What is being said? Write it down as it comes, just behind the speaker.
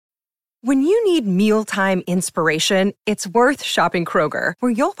When you need mealtime inspiration, it's worth shopping Kroger,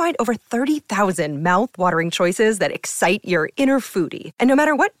 where you'll find over 30,000 mouth-watering choices that excite your inner foodie. And no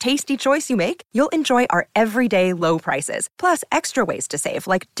matter what tasty choice you make, you'll enjoy our everyday low prices, plus extra ways to save,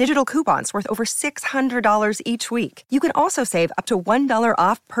 like digital coupons worth over $600 each week. You can also save up to $1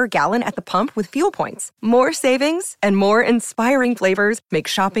 off per gallon at the pump with fuel points. More savings and more inspiring flavors make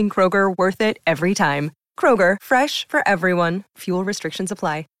shopping Kroger worth it every time. Kroger, fresh for everyone. Fuel restrictions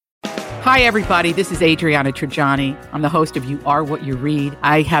apply. Hi, everybody. This is Adriana Trajani. I'm the host of You Are What You Read.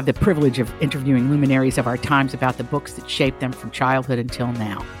 I have the privilege of interviewing luminaries of our times about the books that shaped them from childhood until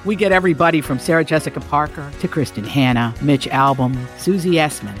now. We get everybody from Sarah Jessica Parker to Kristen Hanna, Mitch Albom, Susie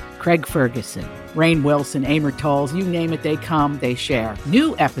Essman, Craig Ferguson, Rainn Wilson, Amor Tolls, you name it, they come, they share.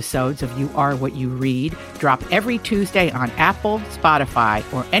 New episodes of You Are What You Read drop every Tuesday on Apple, Spotify,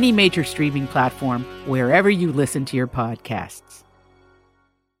 or any major streaming platform wherever you listen to your podcasts.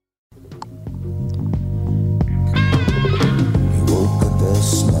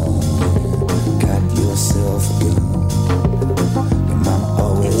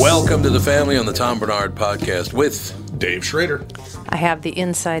 Welcome to the family on the Tom Bernard Podcast with Dave Schrader. I have the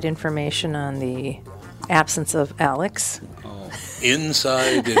inside information on the absence of Alex. Oh,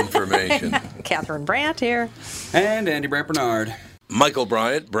 inside information. Catherine Brandt here. And Andy Brandt Bernard. Michael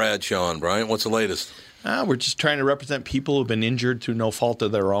Bryant, Brad Sean Bryant. What's the latest? We're just trying to represent people who've been injured through no fault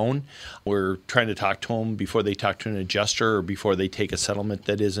of their own. We're trying to talk to them before they talk to an adjuster or before they take a settlement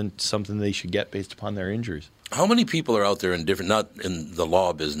that isn't something they should get based upon their injuries. How many people are out there in different, not in the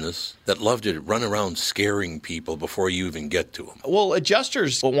law business, that love to run around scaring people before you even get to them? Well,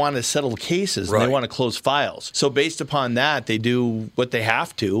 adjusters want to settle cases and Right. they want to close files. So based upon that, they do what they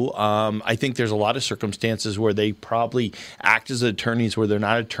have to. I think there's a lot of circumstances where they probably act as attorneys where they're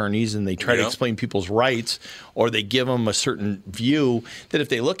not attorneys and they try to explain people's rights, or they give them a certain view that if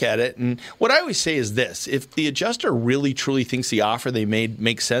they look at it. And what I always say is this: if the adjuster really truly thinks the offer they made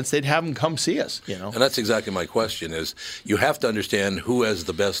makes sense, they'd have them come see us. And that's exactly my question is you have to understand who has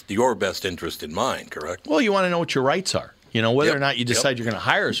your best interest in mind, correct? Well, you want to know what your rights are. Whether or not you decide you're going to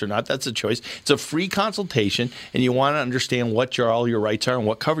hire us or not, that's a choice. It's a free consultation, and you want to understand what all your rights are and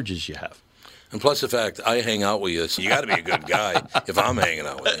what coverages you have. And plus the fact I hang out with you, so you got to be a good guy if I'm hanging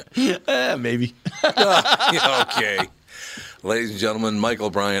out with you. Maybe. Okay. Ladies and gentlemen, Michael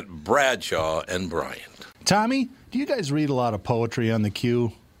Bryant, Bradshaw, and Bryant. Tommy, do you guys read a lot of poetry on the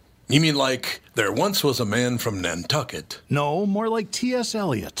queue? You mean like, there once was a man from Nantucket? No, more like T.S.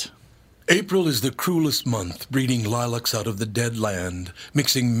 Eliot. April is the cruelest month, breeding lilacs out of the dead land,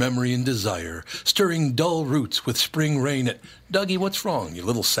 mixing memory and desire, stirring dull roots with spring rain. Dougie, what's wrong? You a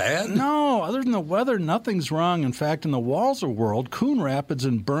little sad? No, other than the weather, nothing's wrong. In fact, in the Walser world, Coon Rapids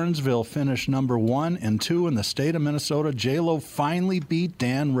and Burnsville finished number 1 and 2 in the state of Minnesota. J-Lo finally beat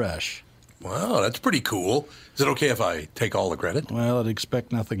Dan Resch. Wow, that's pretty cool. Is it okay if I take all the credit? Well, I'd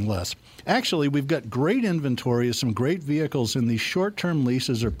expect nothing less. Actually, we've got great inventory of some great vehicles, and these short-term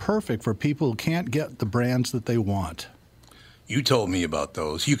leases are perfect for people who can't get the brands that they want. You told me about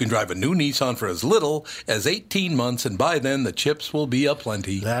those. You can drive a new Nissan for as little as 18 months, and by then the chips will be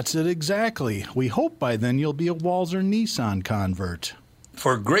aplenty. That's it exactly. We hope by then you'll be a Walser Nissan convert.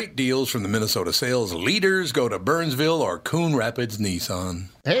 For great deals from the Minnesota sales leaders, go to Burnsville or Coon Rapids Nissan.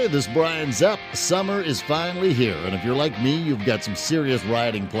 Hey, this is Brian Zepp. Summer is finally here, and if you're like me, you've got some serious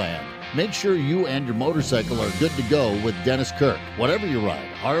riding planned. Make sure you and your motorcycle are good to go with Dennis Kirk. Whatever you ride,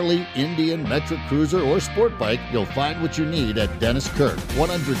 Harley, Indian, Metric Cruiser, or Sport Bike, you'll find what you need at Dennis Kirk.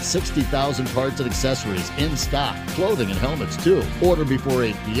 160,000 parts and accessories in stock, clothing and helmets too. Order before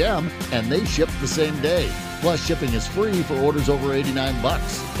 8 p.m. and they ship the same day. Plus, shipping is free for orders over $89.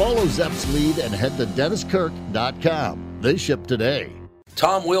 Follow Zepp's lead and head to DennisKirk.com. They ship today.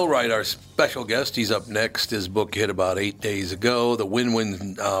 Tom Wheelwright, our special guest, he's up next. His book hit about 8 days ago, The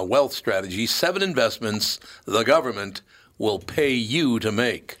Win-Win Wealth Strategy, 7 investments the government will pay you to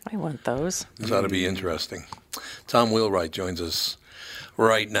make. I want those. This ought to be interesting. Tom Wheelwright joins us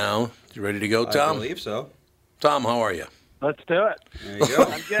right now. You ready to go, Tom? I believe so. Tom, how are you? Let's do it. There you go.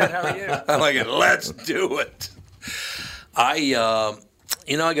 I'm good. How are you? I like it. Let's do it. I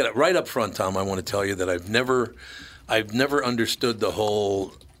got it right up front, Tom. I want to tell you that I've never understood the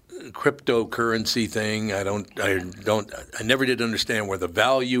whole cryptocurrency thing. I never did understand where the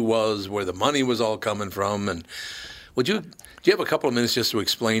value was, where the money was all coming from. And do you have a couple of minutes just to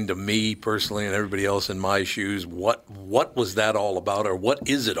explain to me personally and everybody else in my shoes what was that all about, or what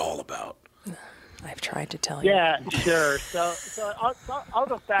is it all about? I've tried to tell you. Yeah, sure. So I'll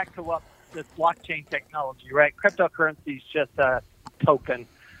go back to what this blockchain technology, right? Cryptocurrency is just a token.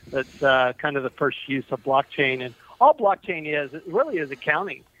 That's kind of the first use of blockchain. And all blockchain is, it really is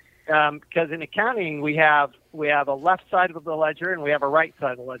accounting. because in accounting we have a left side of the ledger and we have a right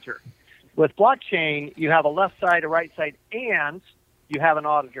side of the ledger. With blockchain, you have a left side, a right side, and you have an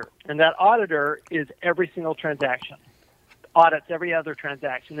auditor. And that auditor is every single transaction, audits every other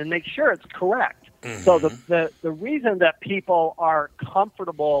transaction, and makes sure it's correct. Mm-hmm. So the reason that people are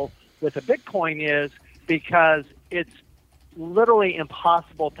comfortable with a Bitcoin is because it's literally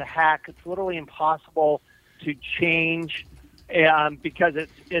impossible to hack. It's literally impossible to change because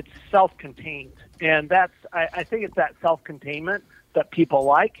it's self-contained. And I think it's that self-containment that people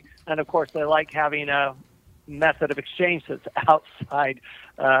like. And, of course, they like having a method of exchange that's outside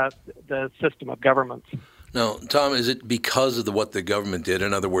the system of governments. Now, Tom, is it because of what the government did?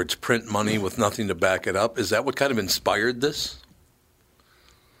 In other words, print money with nothing to back it up? Is that what kind of inspired this?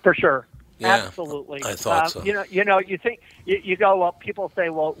 For sure. Yeah, absolutely. I thought so. You think you go, well, people say,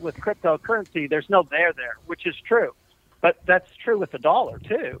 well, with cryptocurrency, there's no there, which is true. But that's true with the dollar,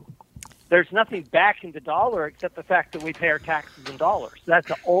 too. There's nothing backing the dollar except the fact that we pay our taxes in dollars. That's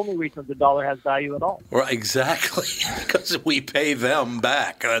the only reason the dollar has value at all. Right, exactly, because we pay them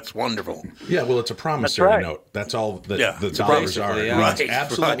back. That's wonderful. Yeah, well, it's a promissory note. That's all that the dollars are. It means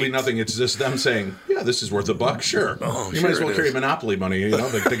absolutely nothing. It's just them saying, yeah, this is worth $1. Sure. You might as well carry Monopoly money.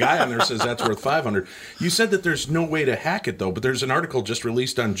 The guy on there says that's worth $500. You said that there's no way to hack it, though, but there's an article just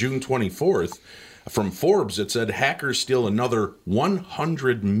released on June 24th from Forbes. It said hackers steal another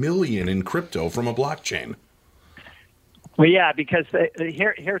 $100 million in crypto from a blockchain. Well, yeah, because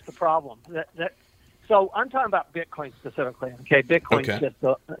here's the problem. So I'm talking about Bitcoin specifically. Okay, Bitcoin's just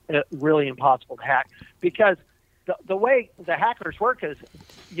really impossible to hack because the way the hackers work is,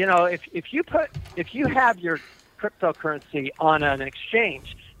 if you have your cryptocurrency on an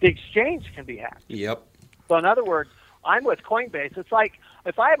exchange, the exchange can be hacked. Yep. So in other words, I'm with Coinbase. It's like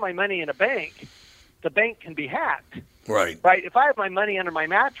if I have my money in a bank, the bank can be hacked. Right. Right. If I have my money under my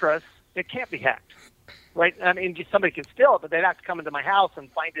mattress, it can't be hacked. Right. I mean, somebody can steal it, but they'd have to come into my house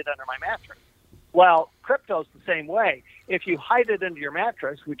and find it under my mattress. Well, crypto's the same way. If you hide it under your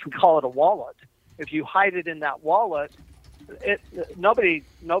mattress, which we call it a wallet, if you hide it in that wallet, nobody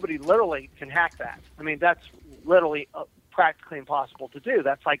literally can hack that. I mean, that's literally practically impossible to do.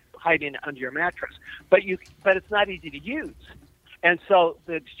 That's like hiding it under your mattress. But it's not easy to use. And so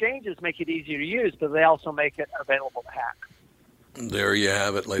the exchanges make it easier to use, but they also make it available to hack. There you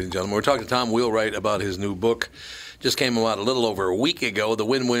have it, ladies and gentlemen. We're talking to Tom Wheelwright about his new book. Just came out a little over a week ago, The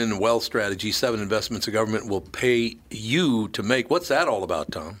Win-Win Wealth Strategy, 7 Investments the Government Will Pay You to Make. What's that all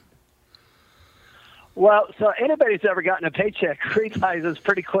about, Tom? Well, so anybody who's ever gotten a paycheck realizes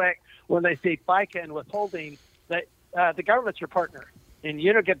pretty quick when they see FICA and withholding that the government's your partner. And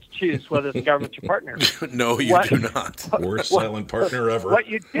you don't get to choose whether the government's your partner. No, you do not. Worst silent partner ever. What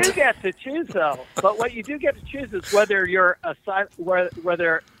you do get to choose, though, is whether you're a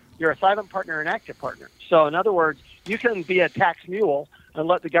silent partner or an active partner. So, in other words, you can be a tax mule and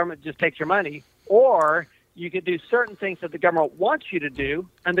let the government just take your money, or you can do certain things that the government wants you to do,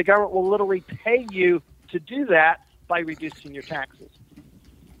 and the government will literally pay you to do that by reducing your taxes.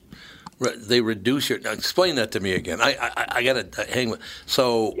 They reduce your. Now explain that to me again. I got to hang with.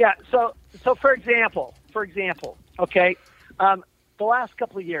 So yeah. So for example, okay, the last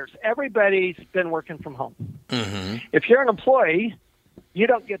couple of years, everybody's been working from home. Mm-hmm. If you're an employee, you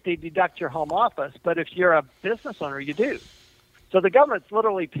don't get to deduct your home office, but if you're a business owner, you do. So the government's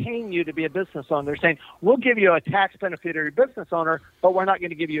literally paying you to be a business owner. They're saying, we'll give you a tax benefit if you're a business owner, but we're not going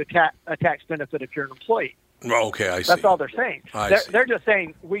to give you a tax benefit if you're an employee. Okay, I see. That's all they're saying. They're just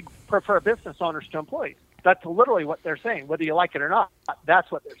saying we prefer business owners to employees. That's literally what they're saying. Whether you like it or not,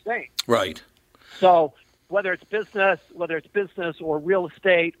 that's what they're saying. Right. So whether it's business or real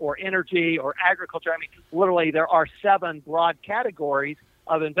estate or energy or agriculture, I mean, literally there are 7 broad categories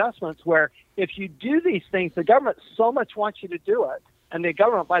of investments where if you do these things, the government so much wants you to do it. And the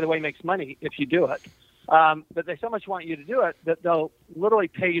government, by the way, makes money if you do it. But they so much want you to do it that they'll literally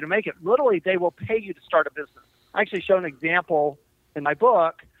pay you to make it. Literally, they will pay you to start a business. I actually show an example in my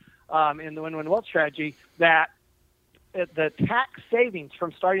book, in the Win-Win Wealth Strategy, that the tax savings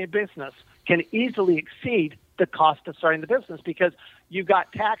from starting a business can easily exceed the cost of starting the business because you've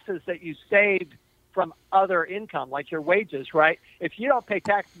got taxes that you saved from other income, like your wages, right? If you don't pay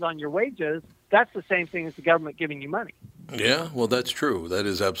taxes on your wages, that's the same thing as the government giving you money. Yeah, well, that's true. That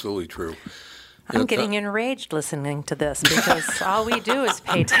is absolutely true. I'm getting enraged listening to this because all we do is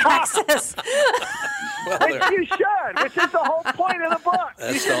pay taxes. Which you should, which is the whole point of the book.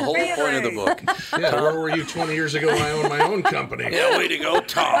 That's the whole point of the book. Yeah, where were you 20 years ago when I owned my own company? Yeah, way to go,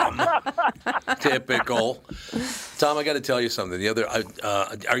 Tom. Typical. Tom, I got to tell you something.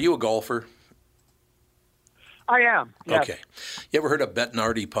 Are you a golfer? I am. Yes. Okay. You ever heard of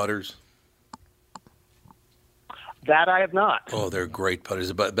Bettinardi putters? That I have not. Oh, they're great putters.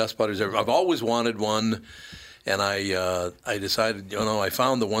 The best putters ever. I've always wanted one, and I decided, I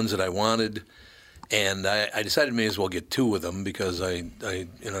found the ones that I wanted, and I decided may as well get two of them because I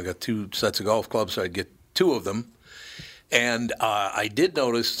got two sets of golf clubs, so I'd get two of them. And I did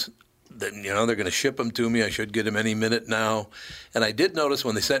notice that, they're going to ship them to me. I should get them any minute now. And I did notice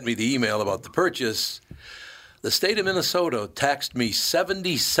when they sent me the email about the purchase, the state of Minnesota taxed me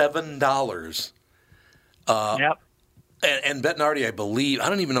 $77. Yep. And Bettinardi, I believe, I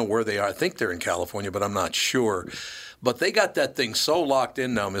don't even know where they are. I think they're in California, but I'm not sure. But they got that thing so locked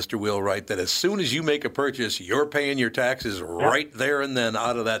in now, Mr. Wheelwright, that as soon as you make a purchase, you're paying your taxes right there and then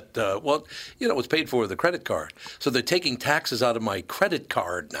out of that, it's paid for with a credit card. So they're taking taxes out of my credit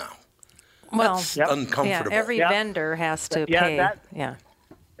card now. Well, that's uncomfortable. Yeah, every vendor has to pay. That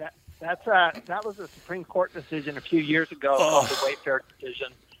was a Supreme Court decision a few years ago called the Wayfair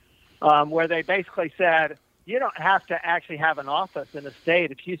decision, where they basically said, you don't have to actually have an office in a state.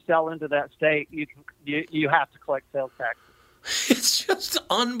 If you sell into that state, you have to collect sales tax. It's just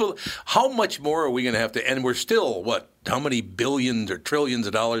unbelievable. How much more are we going to have to? And we're still, how many billions or trillions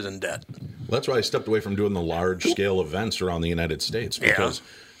of dollars in debt? Well, that's why I stepped away from doing the large-scale events around the United States, because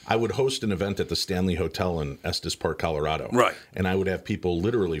I would host an event at the Stanley Hotel in Estes Park, Colorado. Right. And I would have people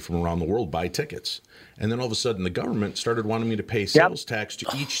literally from around the world buy tickets. And then all of a sudden, the government started wanting me to pay sales tax to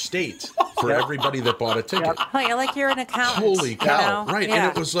each state for everybody that bought a ticket. Like you're an accountant. Holy cow! Right, and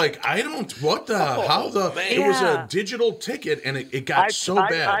it was like, it was a digital ticket, and it got so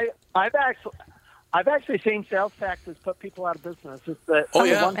bad. I've actually seen sales taxes put people out of business. It's the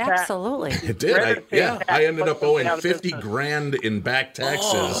one tax. Absolutely. It did. I ended up owing $50,000 in back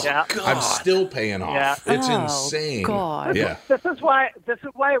taxes. I'm still paying off. It's insane. God. This is why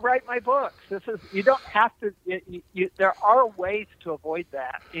I write my books. You don't have to. There are ways to avoid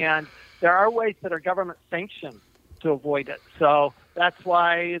that, and there are ways that are government sanctioned to avoid it. So that's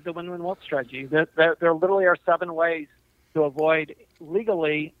why the win-win wealth strategy. There literally are 7 ways to avoid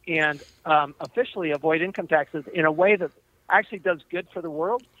legally and officially avoid income taxes in a way that actually does good for the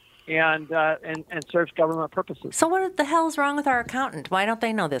world and serves government purposes. So what the hell is wrong with our accountant? Why don't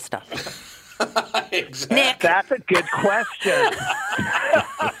they know this stuff? Exactly. Nick. That's a good question.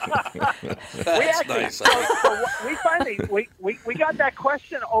 We got that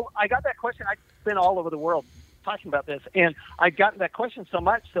question. I got that question. I've been all over the world talking about this, and I've gotten that question so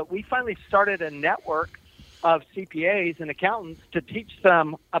much that we finally started a network of CPAs and accountants to teach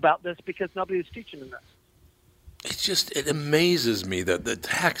them about this because nobody is teaching them this. It amazes me that the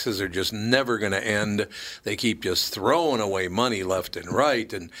taxes are just never going to end. They keep just throwing away money left and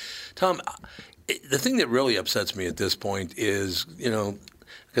right. And Tom, the thing that really upsets me at this point is,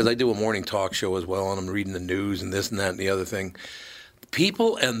 because I do a morning talk show as well, and I'm reading the news and this and that and the other thing.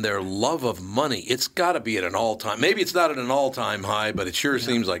 People and their love of money, it's got to be at an all-time. Maybe it's not at an all-time high, but it sure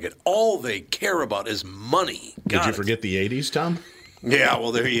seems like it. All they care about is money. Did you forget the 80s, Tom? Yeah,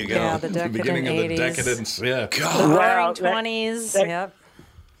 well, there you go. Yeah, the beginning 80s. of the decadence. Yeah. God. The roaring 20s. Yep.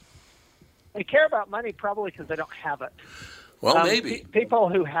 They care about money probably because they don't have it. Well, maybe. People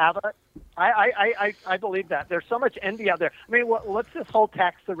who have it, I believe that. There's so much envy out there. I mean, what's this whole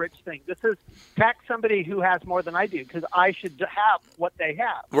tax the rich thing? This is tax somebody who has more than I do because I should have what they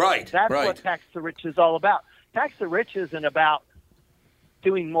have. Right. That's what tax the rich is all about. Tax the rich isn't about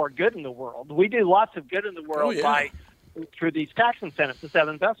doing more good in the world. We do lots of good in the world through these tax incentives, the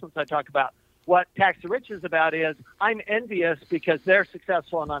 7 investments I talk about. What tax the rich is about is I'm envious because they're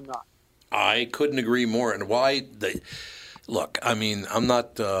successful and I'm not. I couldn't agree more. And why they... Look, I mean, I'm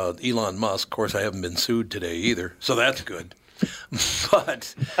not Elon Musk. Of course, I haven't been sued today either, so that's good.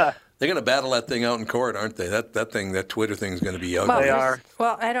 But they're going to battle that thing out in court, aren't they? That Twitter thing is going to be ugly. Well, they are.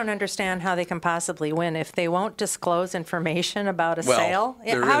 Well, I don't understand how they can possibly win if they won't disclose information about a sale.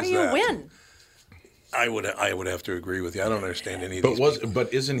 How do you win? I would have to agree with you. I don't understand any of these.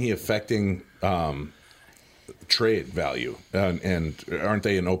 But isn't he affecting trade value, and aren't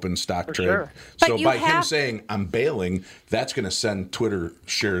they an open stock trade? Sure. So by him saying I'm bailing, that's going to send Twitter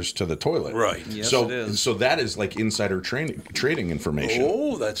shares to the toilet, right? Yes, it is. So that is like insider trading information.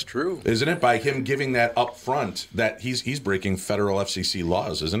 Oh, that's true, isn't it? By him giving that up front, that he's breaking federal FCC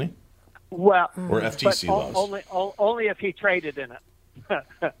laws, isn't he? Well, or FTC laws. Only if he traded in it.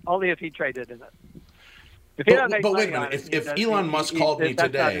 Only if he traded in it. If he doesn't make money wait a minute. If Elon Musk called me today,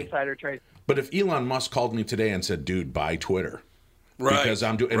 that's not insider trade. But if Elon Musk called me today and said, "Dude, buy Twitter," right? Because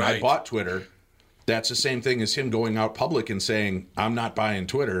I'm doing, and I bought Twitter, That's the same thing as him going out public and saying, I'm not buying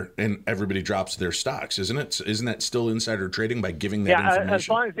Twitter, and everybody drops their stocks, isn't it? Isn't that still insider trading by giving that information? As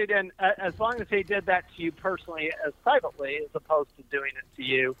long as he did that to you personally as privately, as opposed to doing it to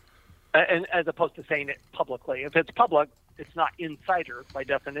you, and as opposed to saying it publicly. If it's public, it's not insider by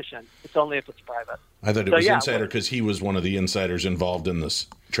definition. It's only if it's private. I thought it was insider because he was one of the insiders involved in this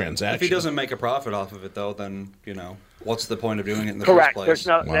transaction. If he doesn't make a profit off of it, though, then, what's the point of doing it in the first place? There's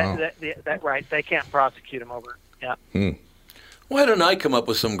no, right. They can't prosecute him over it. Yeah. Why don't I come up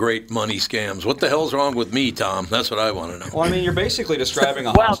with some great money scams? What the hell's wrong with me, Tom? That's what I want to know. Well, you're basically describing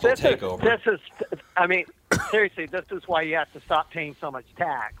a hostile takeover. Seriously, this is why you have to stop paying so much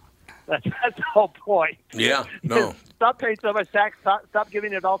tax. That's the whole point. Yeah, no. Stop paying so much tax. Stop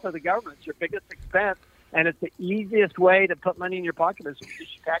giving it all to the government. It's your biggest expense, and it's the easiest way to put money in your pocket is to reduce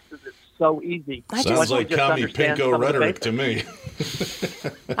your taxes. It's so easy. Sounds like commie pinko rhetoric to me.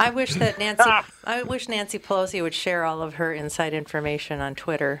 I wish that Nancy Pelosi would share all of her inside information on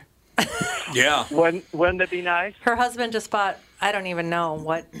Twitter. Yeah. Wouldn't it be nice? Her husband just bought, I don't even know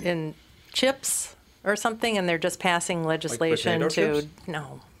what, in chips or something, and they're just passing legislation chips?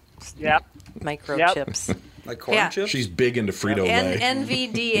 No. Yep. Microchips. Like corn chips? She's big into Frito-Lay.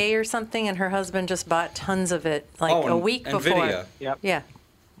 NVDA or something, and her husband just bought tons of it a week before. NVIDIA. Yep.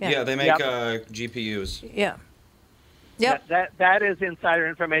 Yeah, they make GPUs. Yeah. Yep. That is insider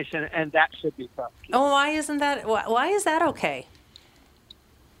information, and that should be prosecuted. Oh, why isn't that? Why is that okay?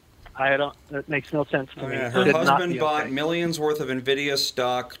 That makes no sense to me. Her husband bought millions worth of NVIDIA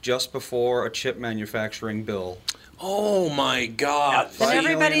stock just before a chip manufacturing bill. Oh, my God. And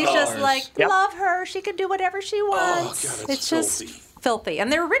everybody's just like, love her. She can do whatever she wants. Oh, God, it's just filthy.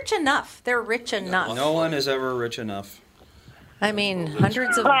 And they're rich enough. No one is ever rich enough. I mean,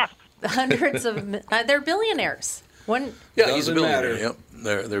 hundreds of, they're billionaires. He's a billionaire. Yep,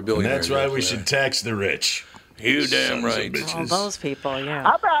 they're billionaires. And that's why we should tax the rich. You damn right. All those people, yeah.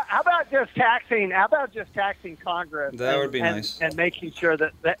 How about just taxing Congress? That would be nice. And making sure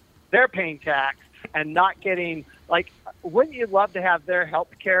that they're paying tax and not getting, wouldn't you love to have their health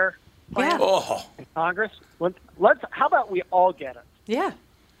care plan in Congress? How about we all get it? Yeah.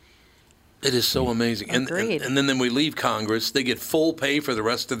 It is so amazing. And then we leave Congress, they get full pay for the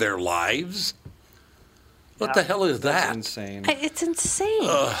rest of their lives? What the hell is that? That's insane. It's insane.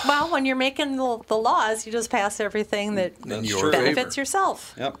 Well, when you're making the laws, you just pass everything that benefits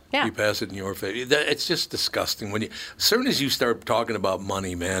yourself. Yep. Yeah. You pass it in your favor. It's just disgusting. As soon as you start talking about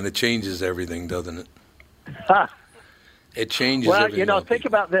money, man, it changes everything, doesn't it? It changes everything. Well, think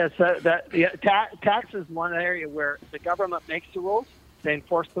about this. Tax is one area where the government makes the rules, they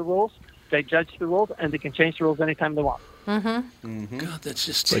enforce the rules, they judge the rules, and they can change the rules anytime they want. Mm-hmm. Mm-hmm. God, that's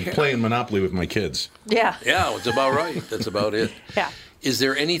just like playing Monopoly with my kids. Yeah. Yeah, it's about right. That's about it. Yeah. Is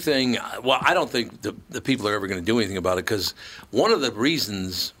there anything? Well, I don't think the people are ever going to do anything about it because one of the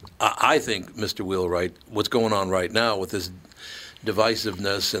reasons I think, Mr. Wheelwright, what's going on right now with this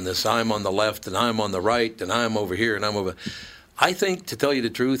divisiveness and this I'm on the left and I'm on the right and I'm over here and I'm over. I think, to tell you the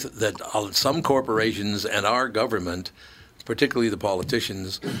truth, that some corporations and our government, particularly the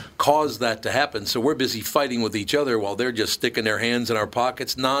politicians, cause that to happen. So we're busy fighting with each other while they're just sticking their hands in our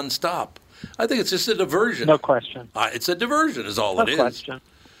pockets nonstop. I think it's just a diversion. No question. It's a diversion is all it is. No question.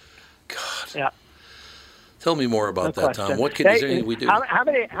 God. Yeah. Tell me more about that, question. Tom. What is there anything we do?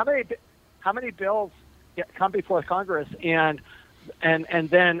 How many bills come before Congress and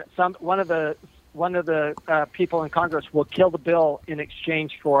then one of the people in Congress will kill the bill in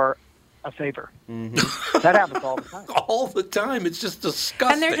exchange for a favor. Mm-hmm. That happens all the time. All the time. It's just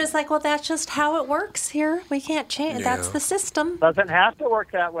disgusting. And they're just like, well, that's just how it works here. We can't change. Yeah. That's the system. Doesn't have to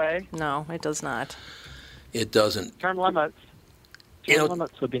work that way. No, it does not. It doesn't. Term limits.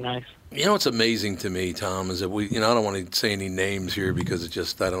 Limits would be nice. You know what's amazing to me, Tom, is that I don't want to say any names here because it's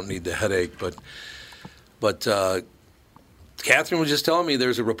just I don't need the headache, but Catherine was just telling me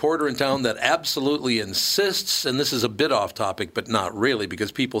there's a reporter in town that absolutely insists, and this is a bit off topic, but not really,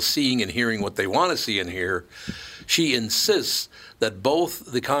 because people seeing and hearing what they want to see and hear, she insists that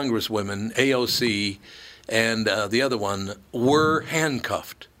both the congresswomen, AOC and the other one, were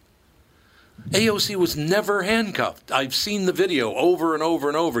handcuffed. AOC was never handcuffed. I've seen the video over and over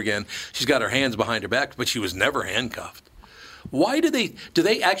and over again. She's got her hands behind her back, but she was never handcuffed. Why do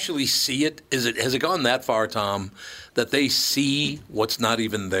they actually see it? Has it gone that far, Tom, that they see what's not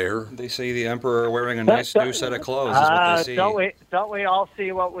even there? They see the emperor wearing a nice new set of clothes. Is what they see. Don't we all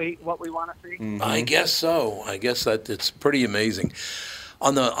see what we want to see? Mm-hmm. I guess so. I guess that it's pretty amazing.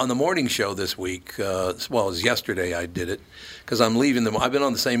 On the morning show this week, it was yesterday I did it, because I'm leaving them. I've been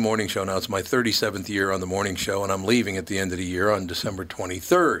on the same morning show now. It's my 37th year on the morning show, and I'm leaving at the end of the year on December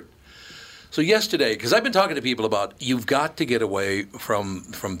 23rd. So yesterday, because I've been talking to people about you've got to get away from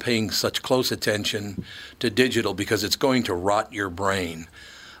paying such close attention to digital because it's going to rot your brain.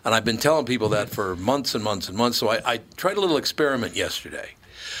 And I've been telling people that for months and months and months. So I tried a little experiment yesterday.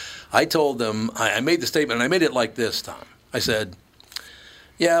 I told them, I made the statement, and I made it like this, Tom. I said,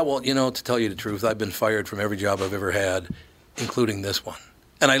 yeah, well, to tell you the truth, I've been fired from every job I've ever had, including this one.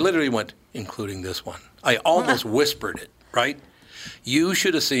 And I literally went, including this one. I almost whispered it, right? You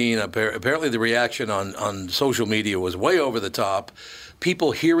should have seen, apparently the reaction on social media was way over the top.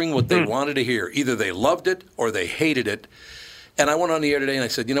 People hearing what they wanted to hear. Either they loved it or they hated it. And I went on the air today and I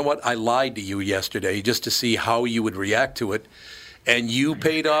said, you know what? I lied to you yesterday just to see how you would react to it. And you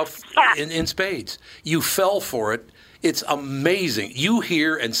paid off in spades. You fell for it. It's amazing. You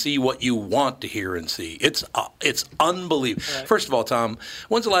hear and see what you want to hear and see. It's unbelievable. Right. First of all, Tom,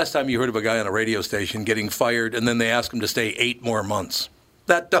 when's the last time you heard of a guy on a radio station getting fired and then they ask him to stay 8 more months?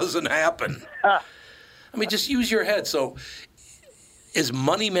 That doesn't happen. I mean, just use your head. So is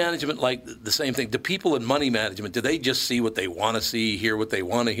money management like the same thing? Do people in money management, do they just see what they want to see, hear what they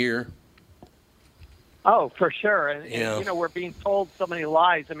want to hear? Oh, for sure. And we're being told so many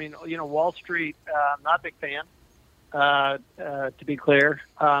lies. I mean, Wall Street, not a big fan. To be clear,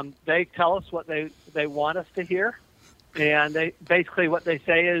 they tell us what they want us to hear, and they basically what they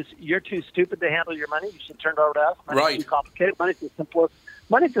say is you're too stupid to handle your money. You should turn it over to us. Money's too complicated. Money's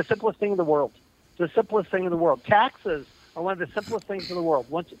the simplest thing in the world. It's the simplest thing in the world. Taxes are one of the simplest things in the world.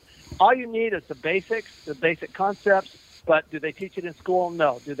 All you need is the basics, the basic concepts. But do they teach it in school?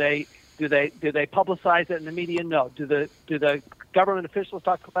 No. Do they publicize it in the media? No. Do the government officials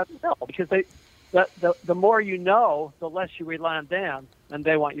talk about it? No, because the more you know, the less you rely on them, and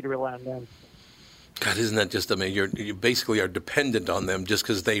they want you to rely on them. God, isn't that just, you basically are dependent on them just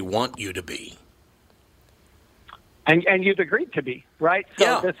because they want you to be. And you've agreed to be, right?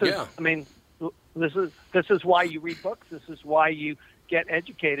 So this is why you read books. This is why you get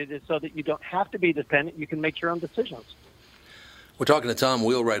educated, is so that you don't have to be dependent. You can make your own decisions. We're talking to Tom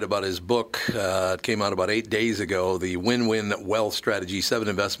Wheelwright about his book. It came out about 8 days ago, The Win-Win Wealth Strategy, 7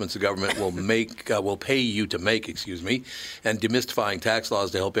 Investments the Government will pay you to make, and demystifying tax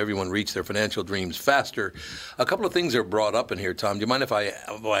laws to help everyone reach their financial dreams faster. A couple of things are brought up in here, Tom. Do you mind if I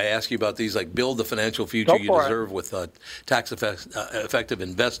ask you about these, like build the financial future you deserve with tax-effective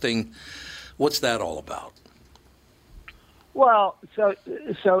investing? What's that all about? Well, so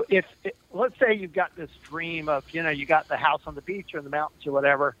if let's say you've got this dream of, you got the house on the beach or in the mountains or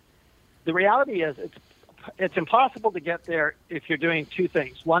whatever, the reality is it's impossible to get there if you're doing 2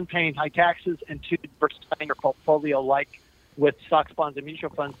 things. 1, paying high taxes, and 2, diversifying your portfolio like with stocks, bonds, and mutual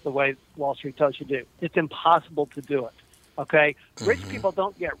funds the way Wall Street tells you to do. It's impossible to do it, okay? Mm-hmm. Rich people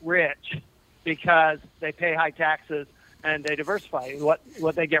don't get rich because they pay high taxes and they diversify. What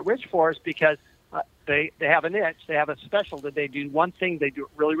they get rich for is because they have a niche, they have a special that they do one thing, they do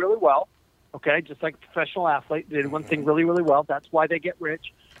it really, really well, okay, just like a professional athlete. They do one thing really, really well. That's why they get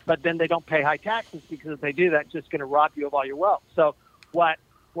rich, but then they don't pay high taxes because if they do that, it's just going to rob you of all your wealth. So what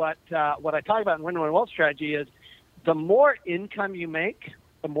I talk about in Win-Win Wealth Strategy is the more income you make,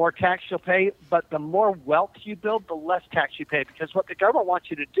 the more tax you'll pay, but the more wealth you build, the less tax you pay, because what the government wants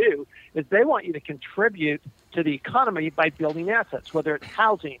you to do is they want you to contribute to the economy by building assets, whether it's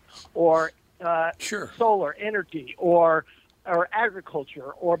housing or solar energy or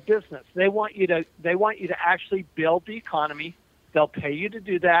agriculture or business. They want you to actually build the economy. They'll pay you to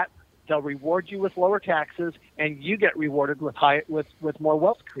do that. They'll reward you with lower taxes, and you get rewarded with more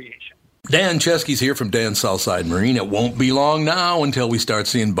wealth creation. Dan Chesky's here from Dan Southside Marine. It won't be long now until we start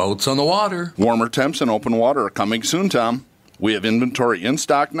seeing boats on the water. Warmer temps and open water are coming soon, Tom. We have inventory in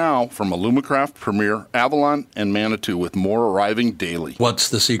stock now from Alumacraft, Premier, Avalon, and Manitou, with more arriving daily. What's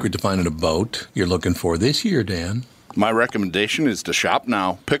the secret to finding a boat you're looking for this year, Dan? My recommendation is to shop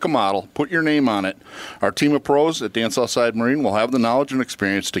now, pick a model, put your name on it. Our team of pros at Dan Southside Marine will have the knowledge and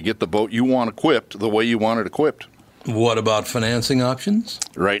experience to get the boat you want equipped the way you want it equipped. What about financing options?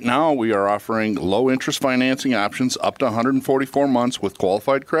 Right now, we are offering low-interest financing options up to 144 months with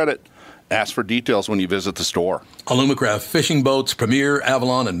qualified credit. Ask for details when you visit the store. Alumacraft fishing boats, Premier,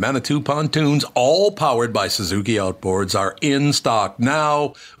 Avalon, and Manitou pontoons, all powered by Suzuki Outboards, are in stock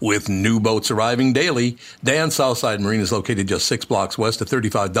now with new boats arriving daily. Dan Southside Marine is located just 6 blocks west of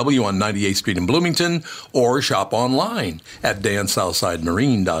 35W on 98th Street in Bloomington, or shop online at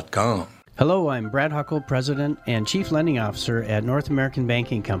dansouthsidemarine.com. Hello, I'm Brad Huckle, President and Chief Lending Officer at North American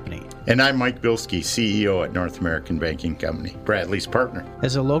Banking Company. And I'm Mike Bilski, CEO at North American Banking Company, Bradley's partner.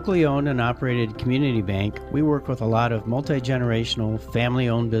 As a locally owned and operated community bank, we work with a lot of multi-generational,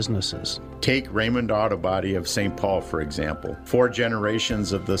 family-owned businesses. Take Raymond Auto Body of St. Paul, for example. 4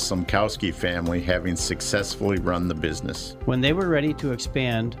 generations of the Sumkowski family having successfully run the business. When they were ready to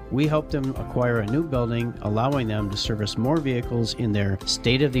expand, we helped them acquire a new building, allowing them to service more vehicles in their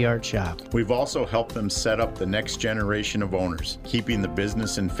state-of-the-art shop. We've also helped them set up the next generation of owners, keeping the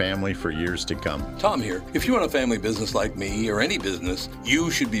business and family for years to come. Tom here. If you run a family business like me or any business,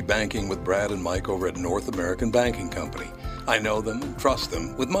 you should be banking with Brad and Mike over at North American Banking Company. I know them and trust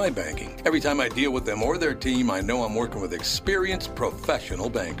them with my banking. Every time I deal with them or their team, I know I'm working with experienced professional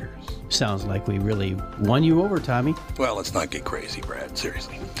bankers. Sounds like we really won you over, Tommy. Well, let's not get crazy, Brad.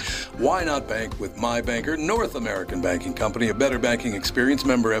 Seriously. Why not bank with my banker, North American Banking Company, a better banking experience,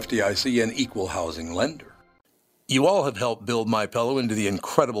 member FDIC, and equal housing lender? You all have helped build MyPillow into the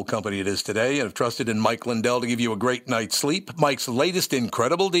incredible company it is today and have trusted in Mike Lindell to give you a great night's sleep. Mike's latest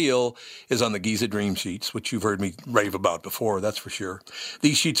incredible deal is on the Giza Dream Sheets, which you've heard me rave about before, that's for sure.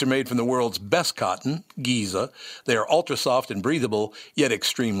 These sheets are made from the world's best cotton, Giza. They are ultra soft and breathable, yet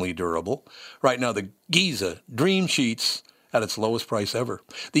extremely durable. Right now, the Giza Dream Sheets at its lowest price ever.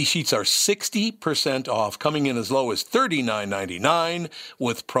 These sheets are 60% off, coming in as low as $39.99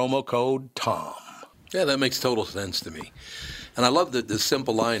 with promo code TOM. Yeah, that makes total sense to me. And I love the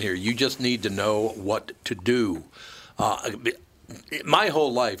simple line here, you just need to know what to do. My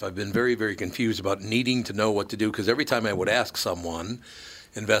whole life, I've been very, very confused about needing to know what to do, because every time I would ask someone,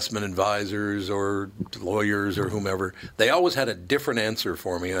 investment advisors or lawyers or whomever, they always had a different answer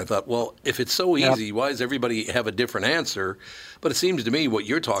for me. And I thought, well, if it's so easy, why does everybody have a different answer? But it seems to me what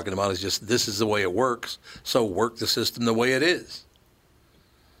you're talking about is just this is the way it works, so work the system the way it is.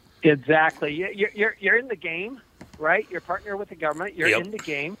 Exactly. You're in the game, right? You're partner with the government. You're in the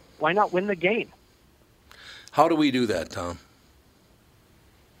game. Why not win the game? How do we do that, Tom?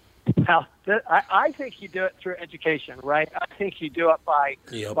 Well, I think you do it through education, right? I think you do it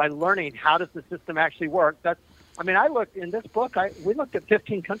by learning how does the system actually work. I looked in this book. We looked at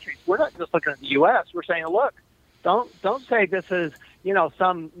 15 countries. We're not just looking at the U.S. We're saying, look, don't say this is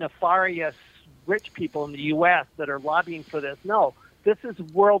some nefarious rich people in the U.S. that are lobbying for this. No. This is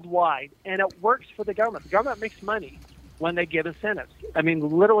worldwide, and it works for the government. The government makes money when they give incentives.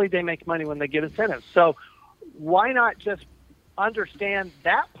 Literally, they make money when they give incentives. So why not just understand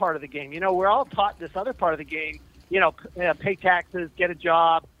that part of the game? We're all taught this other part of the game, pay taxes, get a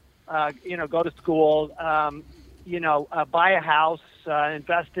job, go to school, buy a house,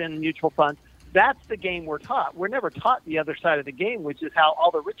 invest in mutual funds. That's the game we're taught. We're never taught the other side of the game, which is how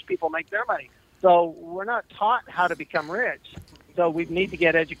all the rich people make their money. So we're not taught how to become rich. So we need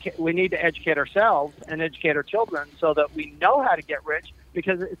to we need to educate ourselves and educate our children so that we know how to get rich,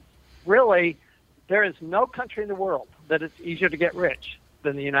 because it's really, there is no country in the world that it's easier to get rich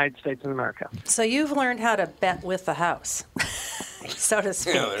than the United States of America. So you've learned how to bet with the house, so to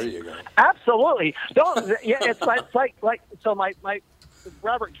speak. Yeah, there you go. Absolutely. It's like so my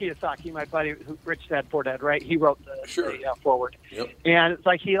Robert Kiyosaki, my buddy, Rich Dad Poor Dad, right? He wrote the foreword. Yep. And it's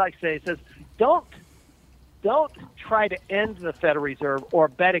like he likes to say, he says, don't try to end the Federal Reserve or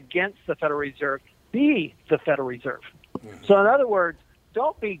bet against the Federal Reserve. Be the Federal Reserve. Mm-hmm. So in other words,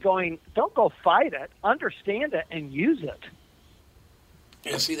 don't go fight it. Understand it and use it.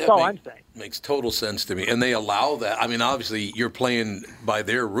 Yeah, see, that I'm saying. Makes total sense to me. And they allow that. Obviously, you're playing by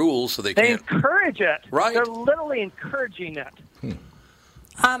their rules, so they can't. They encourage it. Right. They're literally encouraging it.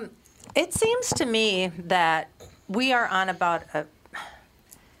 It seems to me that we are on about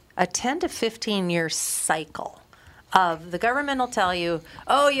a 10 to 15 year cycle of the government will tell you,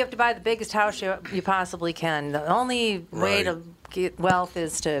 you have to buy the biggest house you possibly can. The only way to get wealth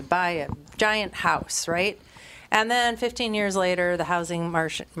is to buy a giant house, right? And then 15 years later, the housing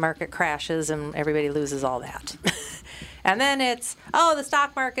market crashes and everybody loses all that. And then it's, the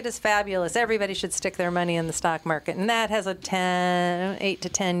stock market is fabulous. Everybody should stick their money in the stock market. And that has a 8 to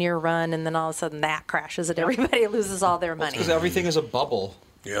 10 year run, and then all of a sudden that crashes and everybody loses all their money. Because everything is a bubble.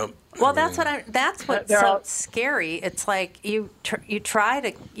 Yep. Well, that's what's so scary. It's like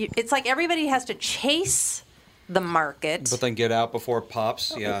it's like everybody has to chase the market. But then get out before it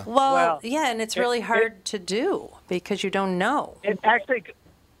pops, yeah. Well, and it's really hard to do because you don't know. It actually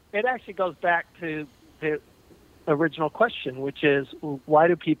goes back to the original question, which is why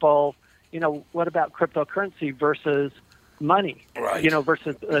do people, what about cryptocurrency versus money, right?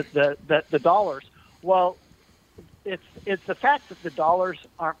 Versus the dollars? Well, it's the fact that the dollars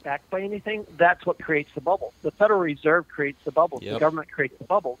aren't backed by anything. That's what creates the bubble. The Federal Reserve creates the bubbles. Yep. The government creates the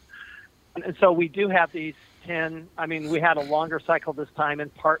bubbles. And so we do have these 10. We had a longer cycle this time in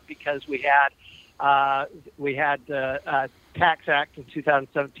part because we had the Tax Act in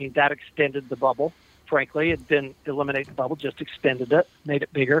 2017 that extended the bubble. Frankly, it didn't eliminate the bubble, just extended it, made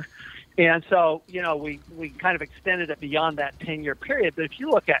it bigger. And so, we kind of extended it beyond that 10-year period. But if you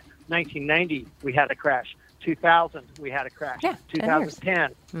look at 1990, we had a crash. 2000, we had a crash. Yeah,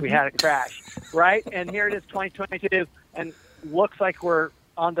 2010, we had a crash, right? And here it is, 2022, and looks like we're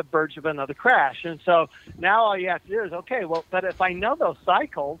on the verge of another crash. And so now all you have to do is, okay, well, but if I know those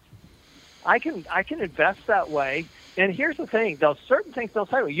cycles, I can invest that way. And here's the thing, those certain things don't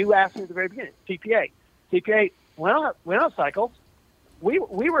cycle. You asked me at the very beginning, CPA, we don't cycle. We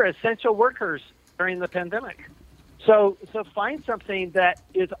were essential workers during the pandemic. So find something that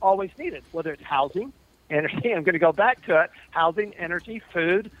is always needed, whether it's housing, energy. I'm going to go back to it. Housing, energy,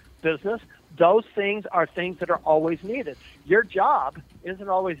 food, business. Those things are things that are always needed. Your job isn't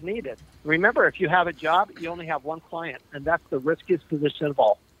always needed. Remember, if you have a job, you only have one client, and that's the riskiest position of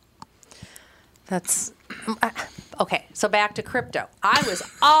all. That's okay. So back to crypto. I was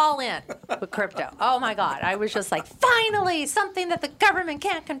all in with crypto. Oh my God. I was just like, finally, something that the government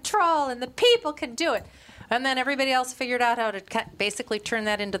can't control and the people can do it. And then everybody else figured out how to basically turn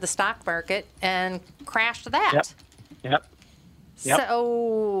that into the stock market and crashed that. Yep.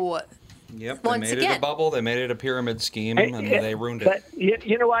 So, they once made again, it a bubble. They made it a pyramid scheme, and they ruined it. But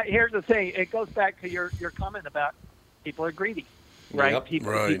you know what? Here's the thing. It goes back to your comment about people are greedy, right? Yep.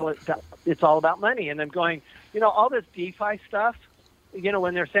 People, it's all about money. And I'm going, all this DeFi stuff,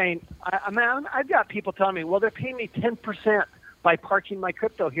 when they're saying, I've got people telling me, well, they're paying me 10% by parking my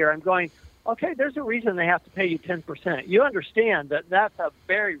crypto here. I'm going, okay, there's a reason they have to pay you 10%. You understand that that's a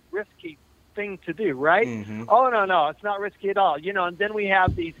very risky thing to do, right? Mm-hmm. Oh, no, it's not risky at all. And then we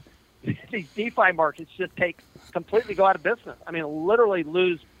have these DeFi markets just completely go out of business. I mean, literally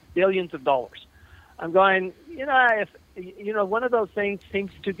lose billions of dollars. I'm going, if one of those things seems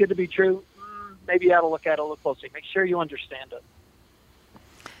too good to be true, maybe you ought to look at it a little closely. Make sure you understand it.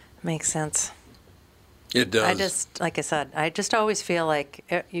 Makes sense. It does. I just, like I said, I just always feel like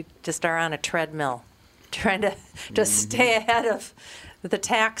you just are on a treadmill trying to just stay ahead of the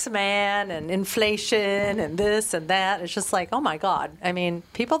tax man and inflation and this and that. It's just like, oh my God. I mean,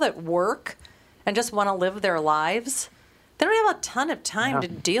 people that work and just want to live their lives, they don't have a ton of time to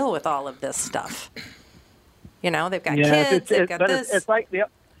deal with all of this stuff. They've got kids, they've got this. It's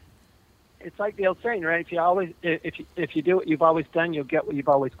like the old saying, right? If you do what you've always done, you'll get what you've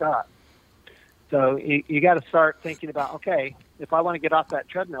always got. So you got to start thinking about, okay, if I want to get off that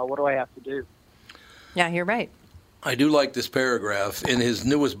treadmill, what do I have to do? Yeah, you're right. I do like this paragraph. In his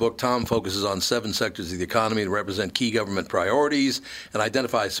newest book, Tom focuses on 7 sectors of the economy that represent key government priorities and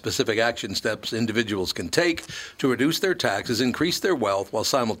identifies specific action steps individuals can take to reduce their taxes, increase their wealth, while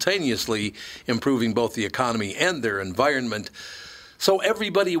simultaneously improving both the economy and their environment. So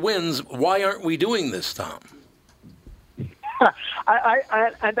everybody wins. Why aren't we doing this, Tom?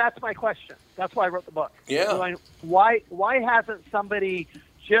 And that's my question. That's why I wrote the book. Yeah. Why hasn't somebody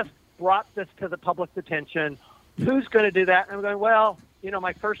just brought this to the public's attention? Who's going to do that? And I'm going, well,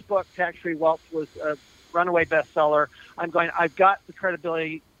 my first book, Tax Free Wealth, was a runaway bestseller. I've got the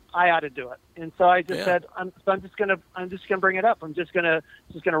credibility. I ought to do it. And so I just said, I'm just going to bring it up. I'm just going to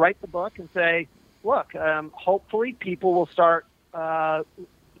write the book and say, look, hopefully people will start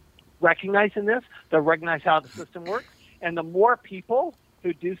recognizing this. They'll recognize how the system works. And the more people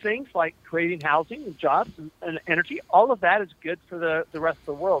who do things like creating housing and jobs and energy, all of that is good for the rest of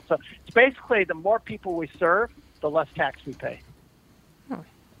the world. So it's basically the more people we serve, the less tax we pay.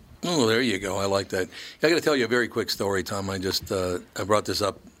 Oh, there you go. I like that. I got to tell you a very quick story, Tom. I brought this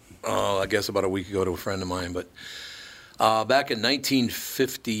up, I guess about a week ago to a friend of mine. But back in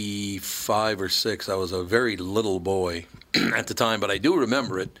 1955 or 6, I was a very little boy at the time, but I do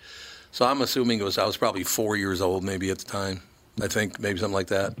remember it. So I'm assuming I was probably 4 years old maybe at the time. I think maybe something like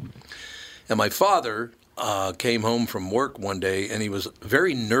that. And my father came home from work one day, and he was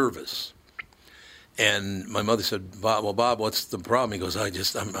very nervous. And my mother said, Bob, what's the problem? He goes,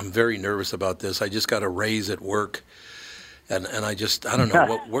 I'm very nervous about this. I just got a raise at work, and I don't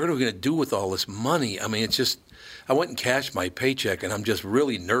know, what are we going to do with all this money? I mean, it's just, I went and cashed my paycheck, and I'm just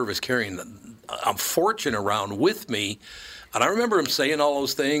really nervous carrying a fortune around with me. And I remember him saying all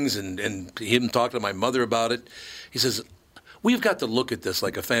those things and him talking to my mother about it. He says, we've got to look at this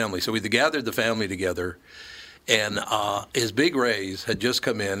like a family. So we gathered the family together, and his big raise had just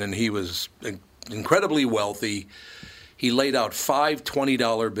come in, and he was incredibly wealthy. He laid out 5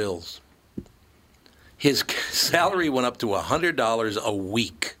 $20 bills. His salary went up to $100 a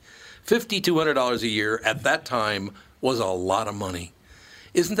week. $5,200 a year at that time was a lot of money.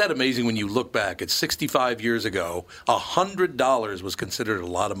 Isn't that amazing when you look back? It's 65 years ago. $100 was considered a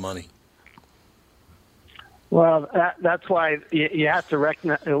lot of money. Well, that's why you have to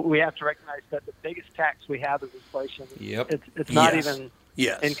recognize. We have to recognize that the biggest tax we have is inflation. Yep. It's not even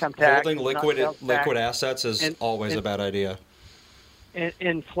Yes. Income tax. Holding liquid assets is always a bad idea.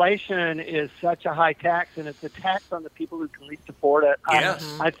 Inflation is such a high tax, and it's a tax on the people who can least afford it.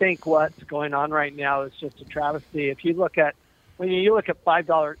 Yes. I think what's going on right now is just a travesty. If you look at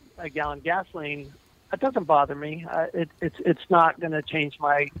 $5 a gallon gasoline, it doesn't bother me. It's not going to change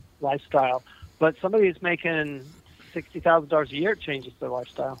my lifestyle. But somebody who's making $60,000 a year changes their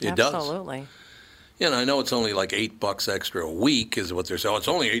lifestyle. It does. Absolutely. Yeah, and I know it's only like $8 extra a week is what they're saying. Oh, it's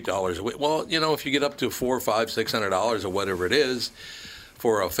only $8 a week. Well, if you get up to $400, $500, $600 or whatever it is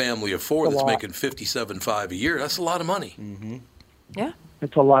for a family of four that's making $57,500 a year, that's a lot of money. Mm-hmm. Yeah,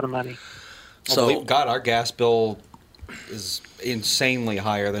 it's a lot of money. So, God, our gas bill is insanely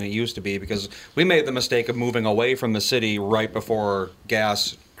higher than it used to be because we made the mistake of moving away from the city right before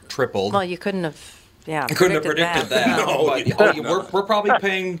gas tripled. Well, you couldn't have. Yeah, couldn't have predicted that. No, but we're probably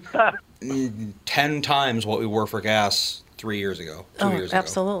paying 10 times what we were for gas 3 years ago, 2 years ago.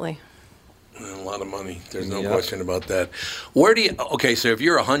 Absolutely. A lot of money. There's no question about that. So if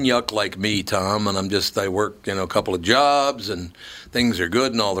you're a hunyuck like me, Tom, and I work, a couple of jobs and things are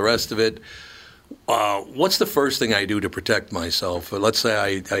good and all the rest of it, what's the first thing I do to protect myself? Let's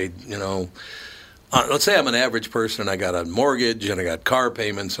say let's say I'm an average person and I got a mortgage and I got car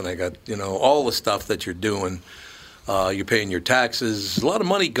payments and I got, all the stuff that you're doing. You're paying your taxes, a lot of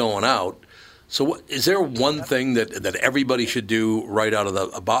money going out. So is there one thing that everybody should do right out of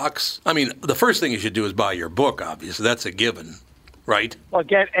the box? I mean, the first thing you should do is buy your book, obviously. That's a given, right? Well,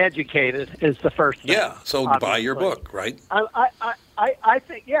 get educated is the first thing. Yeah, so obviously. Buy your book, right? I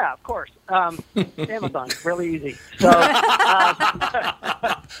think, yeah, of course. Amazon, really easy. So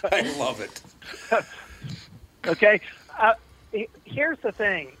I love it. Okay. Here's the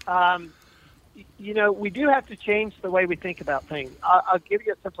thing. We do have to change the way we think about things. I'll give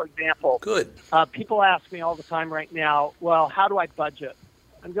you a simple example. Good. People ask me all the time right now, well, how do I budget?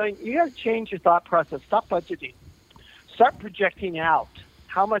 I'm going, you got to change your thought process. Stop budgeting. Start projecting out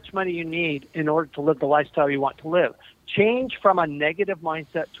how much money you need in order to live the lifestyle you want to live. Change from a negative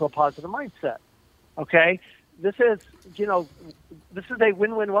mindset to a positive mindset. Okay? This is a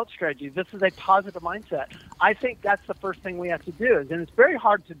win-win wealth strategy. This is a positive mindset. I think that's the first thing we have to do. And it's very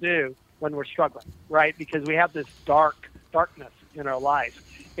hard to do when we're struggling, right? Because we have this darkness in our life.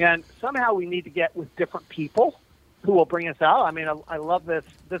 And somehow we need to get with different people who will bring us out. I mean, I love this.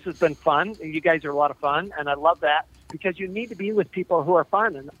 This has been fun. You guys are a lot of fun, and I love that because you need to be with people who are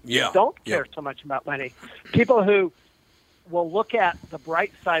fun and don't care so much about money. People who will look at the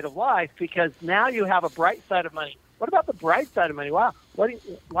bright side of life because now you have a bright side of money. What about the bright side of money? Wow.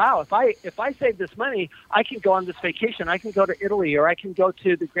 If I save this money, I can go on this vacation. I can go to Italy or I can go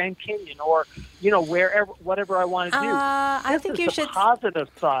to the Grand Canyon or, whatever I want to do. I think you should. Positive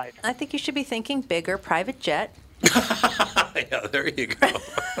side. I think you should be thinking bigger, private jet. Yeah, there you go.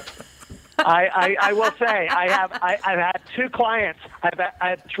 I will say I've had 2 clients. I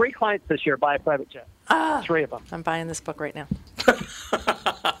had 3 clients this year buy a private jet. 3 of them. I'm buying this book right now.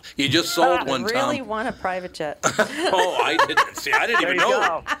 You just sold one, Tom. I really want a private jet. I didn't see. I didn't even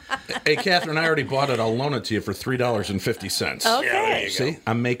know. Hey, Catherine, I already bought it. I'll loan it to you for $3.50. Okay. Yeah, there you See, go.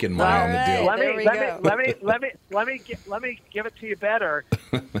 I'm making money on the deal. Let me give it to you better.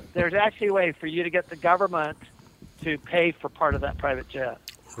 There's actually a way for you to get the government to pay for part of that private jet.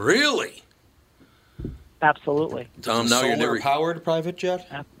 Really? Absolutely. Tom, now you're never powered private jet?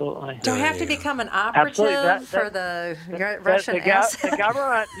 Absolutely. Do I have to become an operative for the Russian assets? The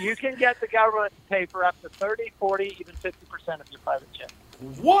government, you can get the government to pay for up to 30, 40, even 50% of your private jet.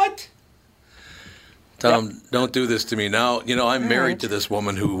 What? Tom, don't do this to me now. I'm married to this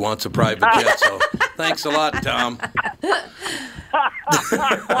woman who wants a private jet, so thanks a lot, Tom.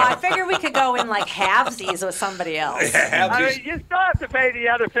 Well, I figured we could go in like halvesies with somebody else. You still have to pay the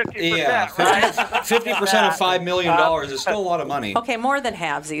other 50%, right? 50% of $5 million is still a lot of money. Okay, more than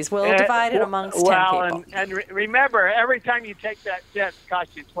halvesies. We'll divide it amongst 10 people. And remember, every time you take that jet, it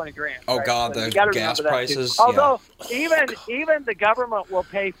costs you $20,000. Oh, right? God, so the gas prices. Although, even the government will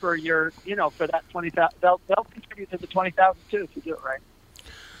pay for your, for that $20,000. They'll contribute to the $20,000 too if you do it right.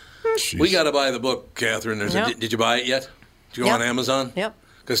 Jeez. We got to buy the book, Catherine. Did you buy it yet? Did you go on Amazon? Yep.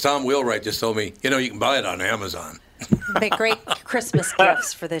 Because Tom Wheelwright just told me, you can buy it on Amazon. Make great Christmas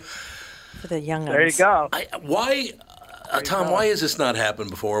gifts for the young ones. There you go. Tom, why has this not happened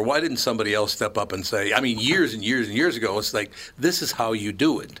before? Why didn't somebody else step up and say, years and years and years ago, it's like, this is how you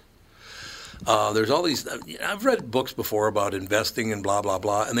do it. There's all these, I've read books before about investing and blah, blah,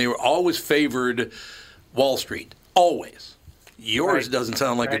 blah, and they were always favored Wall Street. Always. Yours doesn't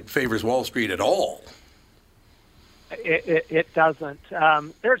sound like it favors Wall Street at all. It doesn't.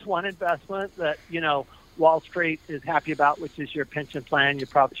 There's one investment that, Wall Street is happy about, which is your pension plan, your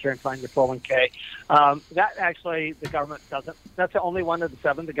profit sharing plan, your 401k. That actually the government doesn't. That's the only one of the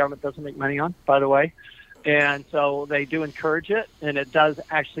 7 the government doesn't make money on, by the way. And so they do encourage it, and it does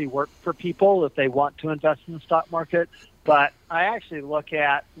actually work for people if they want to invest in the stock market. But I actually look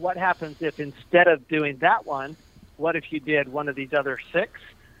at what happens if instead of doing that one, what if you did one of these other 6,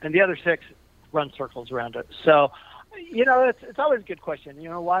 and the other 6 run circles around it. So, it's always a good question.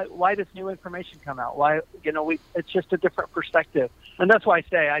 Why does new information come out? Why, it's just a different perspective. And that's why I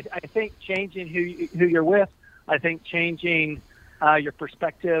say I think changing who you're with, I think changing your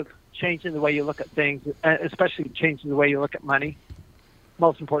perspective, changing the way you look at things, especially changing the way you look at money,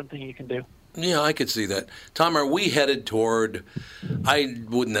 most important thing you can do. Yeah, I could see that. Tom, are we headed toward, I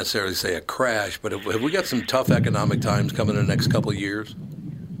wouldn't necessarily say a crash, but have we got some tough economic times coming in the next couple of years?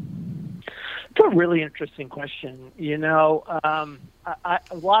 It's a really interesting question. A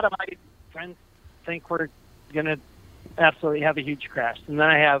lot of my friends think we're going to absolutely have a huge crash. And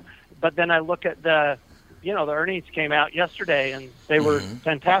then I look at the earnings came out yesterday and they were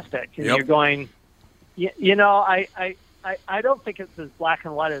fantastic. And you're going, I don't think it's as black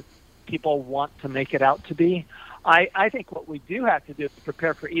and white as people want to make it out to be. I think what we do have to do is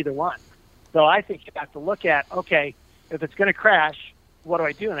prepare for either one. So I think you have to look at, okay, if it's going to crash, what do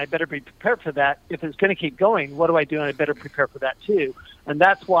I do? And I better be prepared for that. If it's going to keep going, what do I do? And I better prepare for that too. And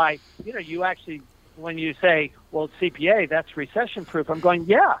that's why, you actually, when you say, well, CPA, that's recession proof, I'm going,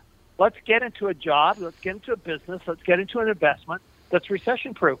 yeah, let's get into a job. Let's get into a business. Let's get into an investment that's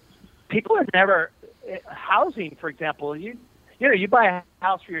recession proof. People are never, housing, for example, you buy a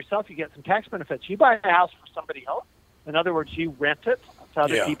house for yourself, you get some tax benefits. You buy a house for somebody else. In other words, you rent it to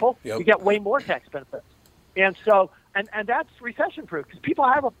other people. Yep. You get way more tax benefits. And so, and that's recession proof because people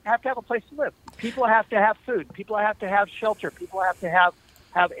have to have a place to live. People have to have food. People have to have shelter. People have to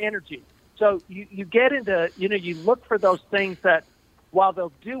have energy. So you get into, you look for those things that while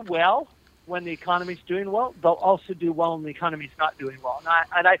they'll do well when the economy's doing well, they'll also do well when the economy's not doing well.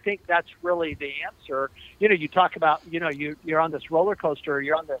 And I think that's really the answer. You talk about, you're on this roller coaster,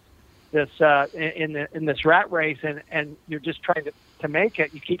 you're on this in this rat race, and you're just trying to make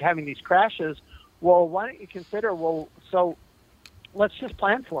it. You keep having these crashes. Well, why don't you consider, so let's just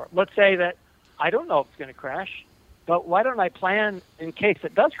plan for it. Let's say that I don't know if it's going to crash, but why don't I plan in case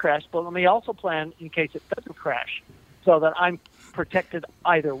it does crash, but let me also plan in case it doesn't crash so that I'm protected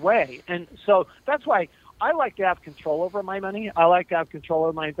either way. And so that's why I like to have control over my money. I like to have control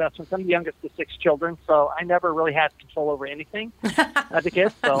over my investments. I'm the youngest of 6 children, so I never really had control over anything as a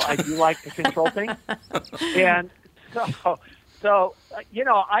kid, so I do like to control things. And so,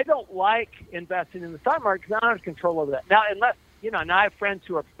 I don't like investing in the stock market because I don't have control over that. Now, unless, now I have friends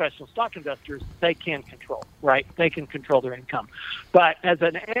who are professional stock investors, they can control, right? They can control their income. But as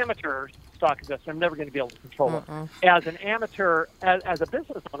an amateur stock investor, I'm never going to be able to control it. As an amateur, as a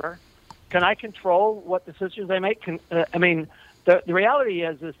business owner, can I control what decisions I make? The reality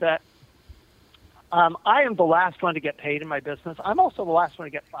is that I am the last one to get paid in my business. I'm also the last one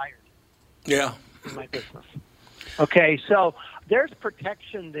to get fired. Yeah. In my business. Okay, so there's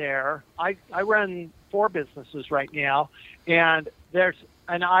protection there. I run 4 businesses right now, and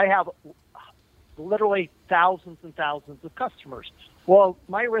I have literally thousands and thousands of customers. Well,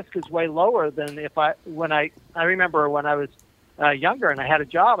 my risk is way lower than I remember when I was younger and I had a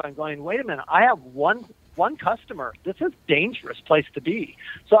job. I'm going, wait a minute, I have one customer. This is a dangerous place to be.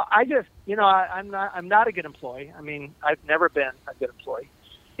 So I just, I'm not a good employee. I've never been a good employee,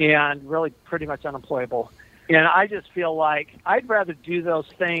 and really pretty much unemployable. And I just feel like I'd rather do those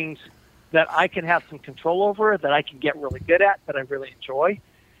things that I can have some control over, that I can get really good at, that I really enjoy.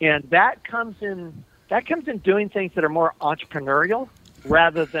 And that comes in doing things that are more entrepreneurial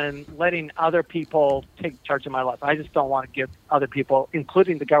rather than letting other people take charge of my life. I just don't want to give other people,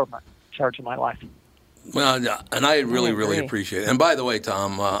 including the government, charge of my life. Well, and I really appreciate it. And by the way,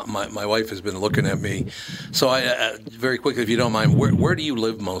 Tom, my wife has been looking at me. So I very quickly, if you don't mind, where do you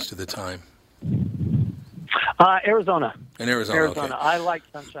live most of the time? Arizona. In Arizona. Okay. I like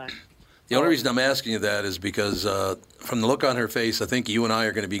sunshine. The only reason I'm asking you that is because from the look on her face, I think you and I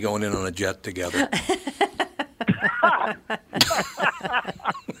are going to be going in on a jet together.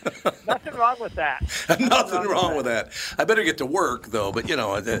 Nothing wrong with that. Nothing wrong with that. I better get to work, though, but,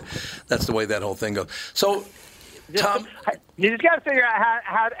 that's the way that whole thing goes. So, Tom... You just got to figure out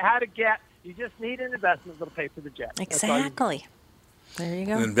how to get... You just need an investment that'll pay for the jet. Exactly. There you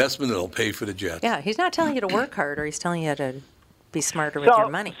go. An investment that'll pay for the jet. Yeah, he's not telling you to work harder. He's telling you to be smarter with your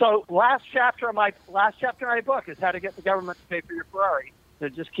money. So last chapter of my book is how to get the government to pay for your Ferrari. So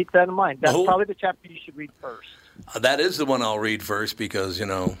just keep that in mind. That's probably the chapter you should read first. That is the one I'll read first because,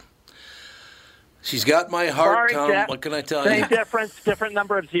 She's got my heart, Sorry, Tom. What can I tell you? Same difference, different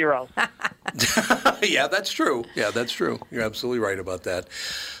number of zeros. Yeah, that's true. You're absolutely right about that.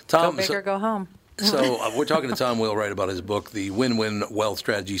 Tom, go big or go home. So we're talking to Tom Wheelwright about his book, The Win-Win Wealth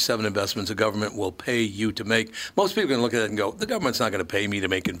Strategy, 7 Investments the Government Will Pay You to Make. Most people are going to look at it and go, the government's not going to pay me to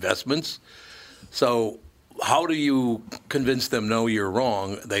make investments. So how do you convince them, no, you're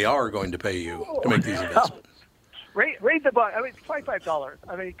wrong, they are going to pay you to make these investments? Read the book. I mean, it's $25.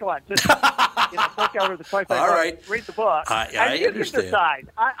 I mean, come on. Just, look over the $25. All right. Read the book. I understand. Decide.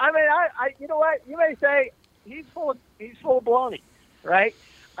 I you know what? You may say he's full of baloney, right?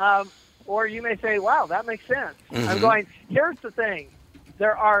 Or you may say, wow, that makes sense. Mm-hmm. I'm going, here's the thing.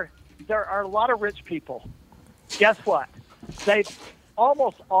 There are a lot of rich people. Guess what?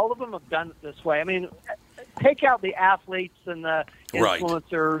 Almost all of them have done it this way. I mean, take out the athletes and the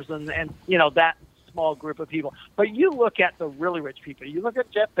influencers and that small group of people. But you look at the really rich people. You look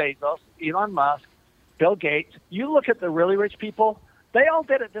at Jeff Bezos, Elon Musk, Bill Gates. You look at the really rich people. They all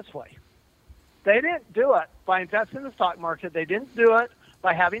did it this way. They didn't do it by investing in the stock market. They didn't do it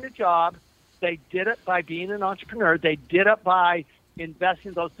by having a job. They did it by being an entrepreneur. They did it by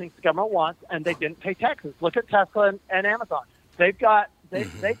investing those things the government wants, and they didn't pay taxes. Look at Tesla and Amazon. They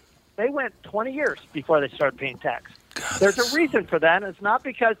went 20 years before they started paying tax. God, there's a reason for that, and it's not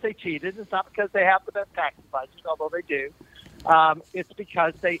because they cheated. It's not because they have the best tax advisors, although they do. It's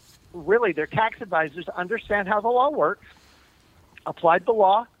because their tax advisors understand how the law works, applied the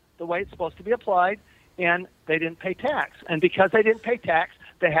law the way it's supposed to be applied, and they didn't pay tax. And because they didn't pay tax,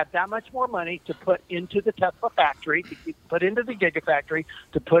 they had that much more money to put into the Tesla factory, to put into the Gigafactory,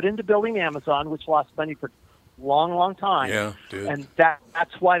 to put into building Amazon, which lost money for a long, long time. Yeah, dude. And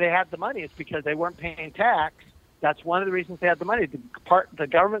that's why they had the money. It's because they weren't paying tax. That's one of the reasons they had the money. The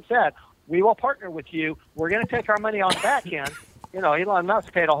government said, we will partner with you. We're going to take our money on the back end. Elon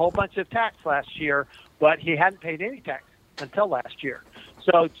Musk paid a whole bunch of tax last year, but he hadn't paid any tax until last year.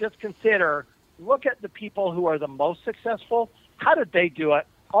 So just look at the people who are the most successful. How did they do it?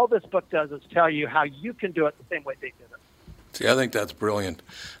 All this book does is tell you how you can do it the same way they did it. See, I think that's brilliant.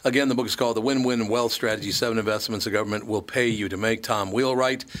 Again, the book is called The Win-Win Wealth Strategy, 7 Investments the Government Will Pay You to Make. Tom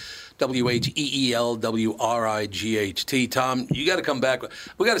Wheelwright, WHEELWRIGHT. Tom, you got to come back.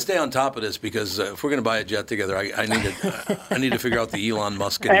 We got to stay on top of this because if we're going to buy a jet together, I need to figure out the Elon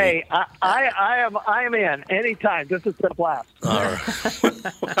Musk. Hey, I am in anytime. This is a blast. All right.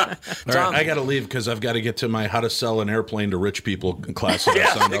 All right, I got to leave because I've got to get to my how to sell an airplane to rich people class that I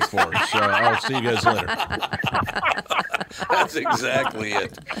signed up for. So I'll see you guys later. That's exactly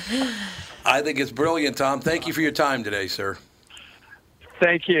it. I think it's brilliant, Tom. Thank you for your time today, sir.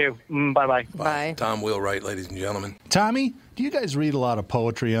 Thank you. Bye-bye. Bye. Tom Wheelwright, ladies and gentlemen. Tommy, do you guys read a lot of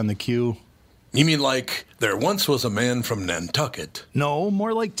poetry on the Q? You mean like, there once was a man from Nantucket? No,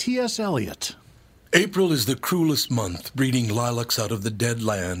 more like T.S. Eliot. April is the cruelest month, breeding lilacs out of the dead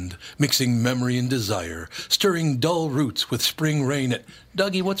land, mixing memory and desire, stirring dull roots with spring rain at...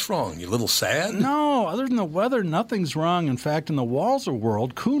 Dougie, what's wrong? You a little sad? No, other than the weather, nothing's wrong. In fact, in the Walser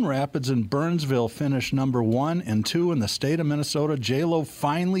world, Coon Rapids and Burnsville finished number 1 and 2 in the state of Minnesota. J-Lo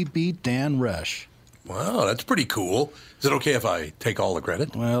finally beat Dan Resch. Wow, that's pretty cool. Is it okay if I take all the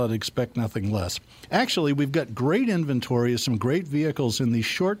credit? Well, I'd expect nothing less. Actually, we've got great inventory of some great vehicles, and these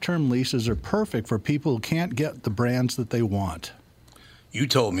short-term leases are perfect for people who can't get the brands that they want. You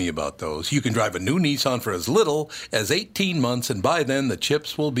told me about those. You can drive a new Nissan for as little as 18 months, and by then the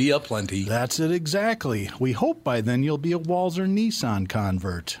chips will be aplenty. That's it exactly. We hope by then you'll be a Walser Nissan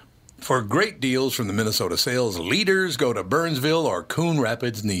convert. For great deals from the Minnesota sales leaders, go to Burnsville or Coon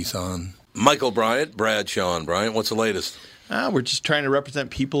Rapids Nissan. Michael Bryant, Bradshaw and Bryant, what's the latest? We're just trying to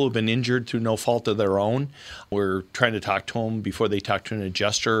represent people who've been injured through no fault of their own. We're trying to talk to them before they talk to an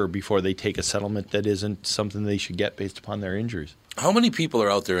adjuster or before they take a settlement that isn't something they should get based upon their injuries. How many people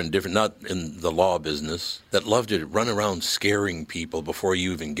are out there not in the law business, that love to run around scaring people before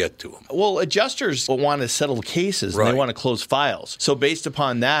you even get to them? Well, adjusters want to settle cases and they want to close files. So based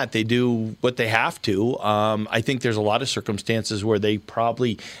upon that, they do what they have to. I think there's a lot of circumstances where they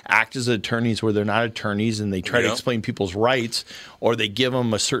probably act as attorneys where they're not attorneys and they try to explain people's rights, or they give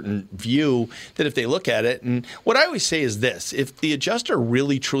them a certain view that if they look at it. And what I always say is this: if the adjuster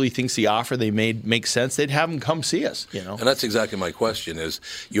really truly thinks the offer they made makes sense, they'd have them come see us. And that's exactly my question is,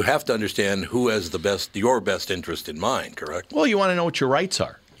 you have to understand who has your best interest in mind, correct? Well, you want to know what your rights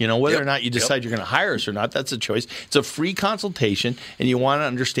are. Whether or not you decide you're going to hire us or not, that's a choice. It's a free consultation, and you want to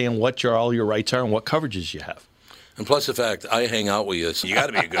understand what all your rights are and what coverages you have. And plus the fact I hang out with you, so you got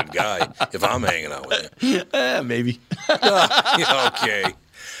to be a good guy if I'm hanging out with you. Maybe. Okay.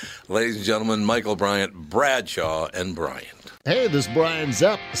 Ladies and gentlemen, Michael Bryant, Bradshaw and Bryant. Hey, this is Brian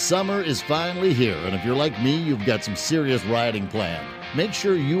Zepp. Summer is finally here, and if you're like me, you've got some serious riding planned. Make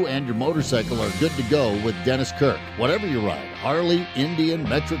sure you and your motorcycle are good to go with Dennis Kirk. Whatever you ride, Harley, Indian,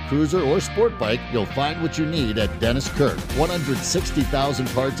 Metric Cruiser, or Sport Bike, you'll find what you need at Dennis Kirk. 160,000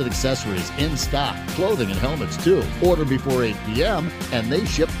 parts and accessories in stock. Clothing and helmets, too. Order before 8 p.m., and they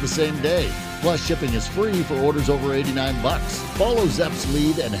ship the same day. Plus, shipping is free for orders over $89. Follow Zepp's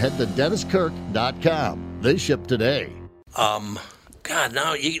lead and head to DennisKirk.com. They ship today. God,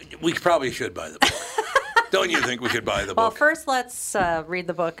 now we probably should buy the book. Don't you think we should buy the book? Well, first let's read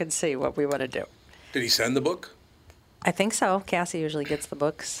the book and see what we want to do. Did he send the book? I think so. Cassie usually gets the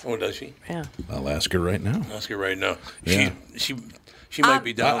books. Oh, does she? Yeah. I'll ask her right now. Ask her right now. Yeah. She might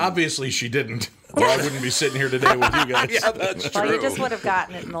be down. Obviously, she didn't. Or I wouldn't be sitting here today with you guys. Yeah, that's true. Well, you just would have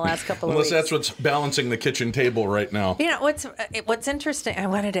gotten it in the last couple of Unless weeks. that's what's balancing the kitchen table right now. You know, what's interesting, I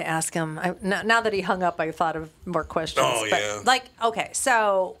wanted to ask him, now that he hung up, I thought of more questions. Oh, yeah. Like, okay,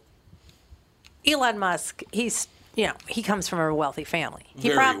 so Elon Musk, he comes from a wealthy family. He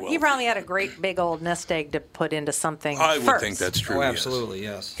probably had a great big old nest egg to put into something I first. would think that's true. Oh, absolutely,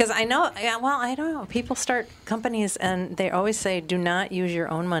 yes. Because I know, I don't know. People start companies and they always say, do not use your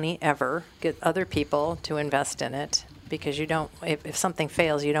own money ever. Get other people to invest in it because you don't, if something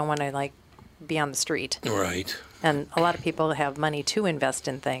fails, you don't want to be on the street. Right. And a lot of people have money to invest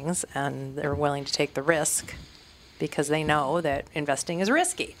in things and they're willing to take the risk because they know that investing is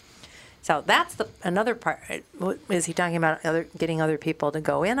risky. So that's another part. Is he talking about getting other people to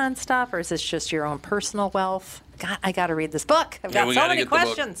go in on stuff, or is this just your own personal wealth? God, I got to read this book. I've got so many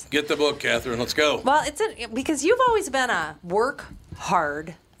questions. Get the book, Catherine. Let's go. Well, because you've always been a work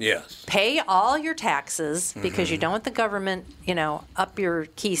hard. Yes. Pay all your taxes because you don't want the government, up your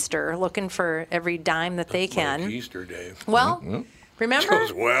keister looking for every dime that they can. Keister, Dave. Well. Remember?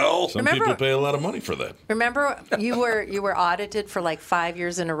 Some people pay a lot of money for that. Remember, you were audited for 5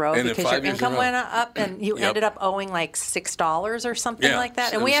 years in a row and because your income went up, and you ended up owing $6 or something like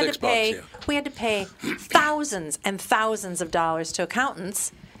that. And we had to pay thousands and thousands of dollars to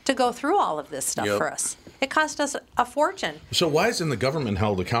accountants to go through all of this stuff for us. It cost us a fortune. So why isn't the government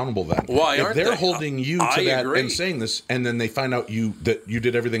held accountable then? Why if aren't they're they? holding you to that agree. and saying this, and then they find out that you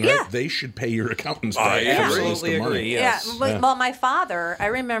did everything right, they should pay your accountants back. Absolutely agree. Yes. Yeah. Well, my father, I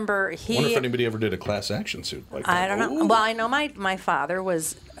remember I wonder if anybody ever did a class action suit like that. I don't know. Well, I know my father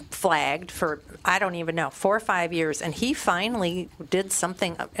was flagged for, I don't even know, 4 or 5 years, and he finally did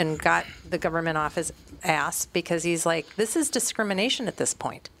something and got the government off his ass because he's like, this is discrimination at this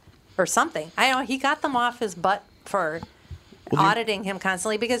point. Or something. I know he got them off his butt for auditing him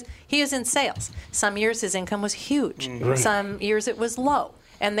constantly because he was in sales. Some years his income was huge. Right. Some years it was low.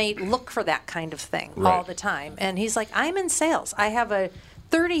 And they look for that kind of thing all the time. And he's like, I'm in sales. I have a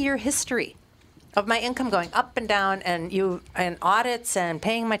 30-year history of my income going up and down and audits and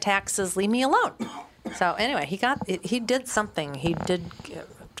paying my taxes. Leave me alone. So anyway, he did something. He did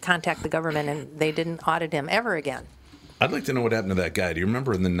contact the government and they didn't audit him ever again. I'd like to know what happened to that guy. Do you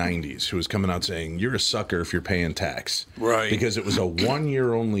remember in the 90s who was coming out saying, you're a sucker if you're paying tax? Right. Because it was a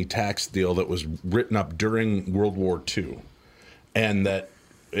one-year only tax deal that was written up during World War II. And that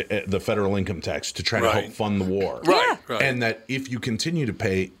the federal income tax to try to help fund the war. Right. And that if you continue to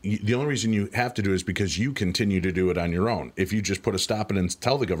pay, the only reason you have to do it is because you continue to do it on your own. If you just put a stop in and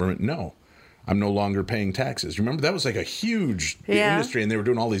tell the government, no, I'm no longer paying taxes. Remember, that was like a huge industry, and they were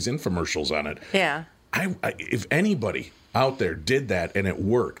doing all these infomercials on it. Yeah. If anybody out there did that and it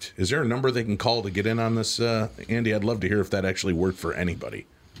worked, is there a number they can call to get in on this, Andy? I'd love to hear if that actually worked for anybody.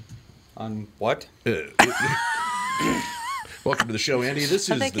 On what? Welcome to the show, Andy. I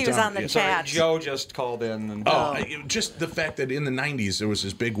think he was on the chat. Joe just called in. And just the fact that in the 90s there was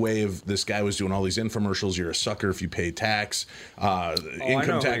this big wave. This guy was doing all these infomercials. You're a sucker if you pay tax.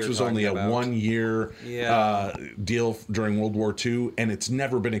 Income tax was only a 1 year deal during World War II, and it's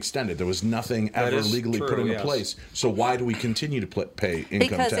never been extended. There was nothing ever legally put into place. So why do we continue to pay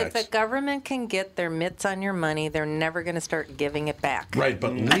income tax? Because if the government can get their mitts on your money, they're never going to start giving it back. Right,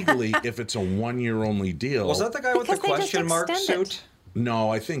 but legally, if it's a 1 year only deal, was that the guy with the question mark suit? No,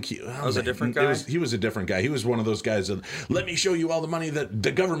 I think he was a different guy. He was a different guy. He was one of those guys that let me show you all the money that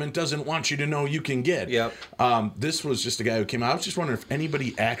the government doesn't want you to know you can get. Yep. This was just a guy who came out. I was just wondering if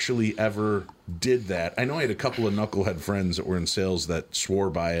anybody actually ever did that. I know I had a couple of knucklehead friends that were in sales that swore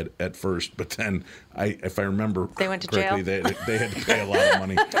by it at first, but then if I remember they went to correctly, jail. They had to pay a lot of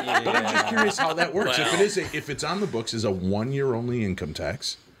money. But I'm just curious how that works. Wow. If it's on the books as a 1 year only income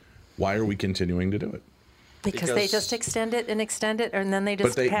tax, why are we continuing to do it? Because they just extend it, and then they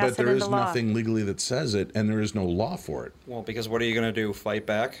just pass it into law. But there is nothing legally that says it, and there is no law for it. Well, because what are you going to do? Fight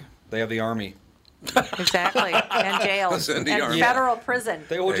back? They have the army. Exactly. And jail. And federal prison.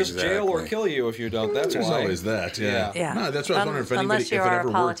 They will just jail or kill you if you don't. That's There's why. always that. Yeah. No, that's what I was wondering if anybody, if it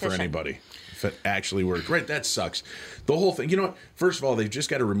ever worked for anybody. If it actually worked. Right, that sucks. The whole thing, you know what? First of all, they've just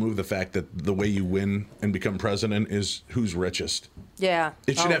got to remove the fact that the way you win and become president is who's richest. Yeah.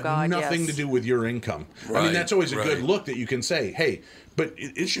 It should have nothing to do with your income. I mean, that's always a good look that you can say, hey, but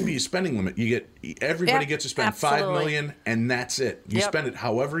it should be a spending limit. Everybody gets to spend $5 million, and that's it. You spend it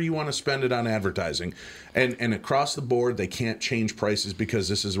however you want to spend it on advertising, and across the board they can't change prices because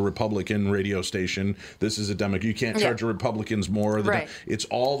this is a Republican radio station. This is a Democrat. You can't charge the Republicans more. It's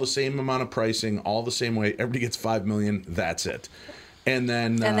all the same amount of pricing, all the same way. Everybody gets $5 million. That's it. And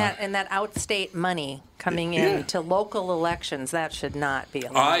then and that outstate money coming in to local elections, that should not be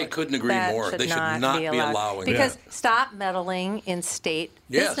allowed. I couldn't agree more. They should not be allowing because stop meddling in state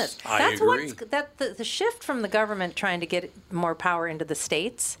business. I agree. The shift from the government trying to get more power into the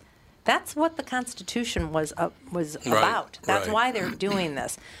states. That's what the Constitution was about. That's why they're doing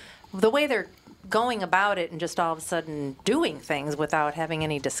this. The way they're going about it and just all of a sudden doing things without having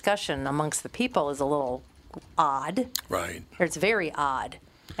any discussion amongst the people is a little odd. Right. Or it's very odd,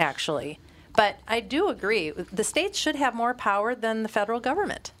 actually. But I do agree. The states should have more power than the federal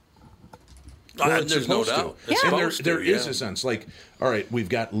government. There's no doubt. And there is a sense. Like, all right, we've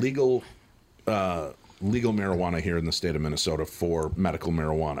got legal marijuana here in the state of Minnesota for medical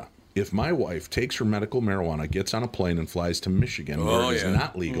marijuana. If my wife takes her medical marijuana, gets on a plane, and flies to Michigan, where it is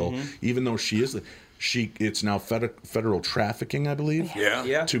not legal, even though she is... it's now federal trafficking, I believe.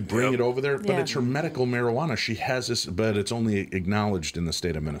 To bring it over there, but it's her medical marijuana. She has this, but it's only acknowledged in the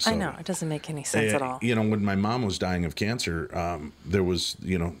state of Minnesota. I know it doesn't make any sense at all. You know, when my mom was dying of cancer, there was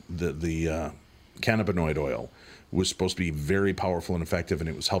the cannabinoid oil was supposed to be very powerful and effective, and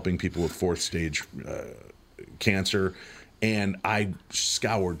it was helping people with fourth stage cancer. And I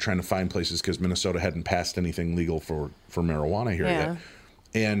scoured trying to find places because Minnesota hadn't passed anything legal for marijuana here yet,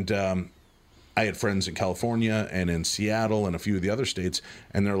 and. I had friends in California and in Seattle and a few of the other states,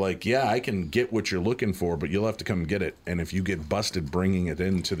 and they're like, yeah, I can get what you're looking for, but you'll have to come get it. And if you get busted bringing it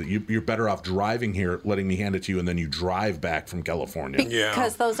into you're better off driving here, letting me hand it to you, and then you drive back from California.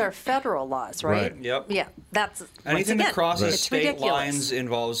 Because those are federal laws, right? Yep. Yeah, that's... Anything that crosses state ridiculous. lines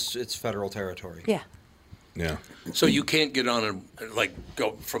involves its federal territory. Yeah. Yeah. So you can't get on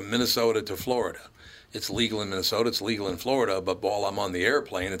go from Minnesota to Florida. It's legal in Minnesota, it's legal in Florida, but while I'm on the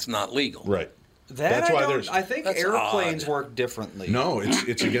airplane, it's not legal. Right. I think airplanes work differently. No,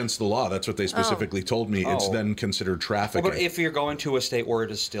 it's against the law. That's what they specifically told me. It's then considered trafficking. Well, but if you're going to a state where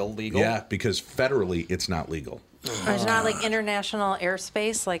it is still legal? Yeah, because federally it's not legal. There's not like international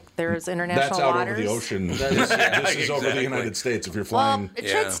airspace, like there's international waters. That's out over the ocean. This is over the United States. If you're flying, it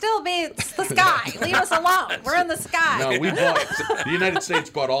should still be the sky. Leave us alone. We're in the sky. No, the United States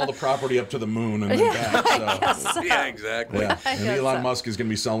bought all the property up to the moon and then back. So. Yeah, exactly. Yeah. And Elon Musk is going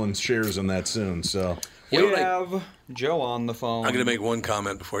to be selling shares in that soon. So we have Joe on the phone. I'm going to make one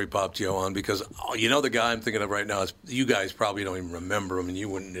comment before he pops Joe on, because the guy I'm thinking of right now is, you guys probably don't even remember him, and you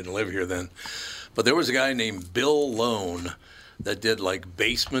didn't live here then. But there was a guy named Bill Lone that did like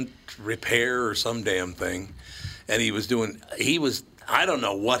basement repair or some damn thing. And he was I don't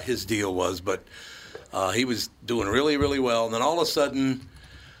know what his deal was, but he was doing really, really well. And then all of a sudden,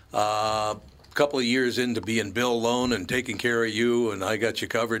 a couple of years into being Bill Lone and taking care of you, and I got you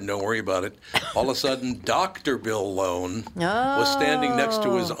covered and don't worry about it, all of a sudden Dr. Bill Lone was standing next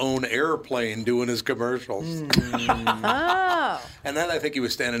to his own airplane doing his commercials. And then I think he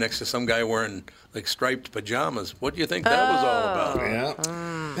was standing next to some guy wearing like striped pajamas. What do you think that was all about?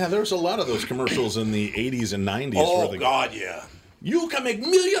 Yeah, there was a lot of those commercials in the 80s and 90s. Oh, God, yeah. You can make $1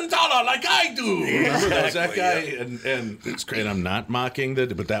 million like I do. Remember that guy? And it's great. I'm not mocking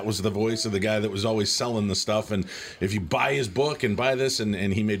that, but that was the voice of the guy that was always selling the stuff. And if you buy his book and buy this, and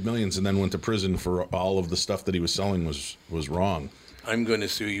he made millions and then went to prison for all of the stuff that he was selling was wrong. I'm going to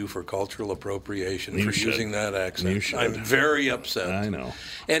sue you for cultural appropriation for using that accent. You should. I'm very upset. I know.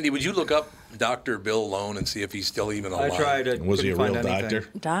 Andy, would you look up Dr. Bill Lone and see if he's still even alive? I tried it. Was he a real doctor?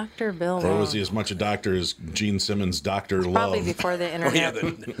 Dr. Bill Lone. Or was he as much a doctor as Gene Simmons' Dr. Love? Probably before the internet.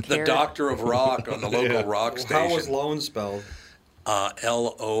 The doctor of rock on the local rock station. How was Lone spelled?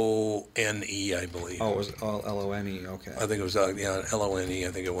 L-O-N-E, I believe. Oh, it was L-O-N-E, okay. I think it was, L-O-N-E,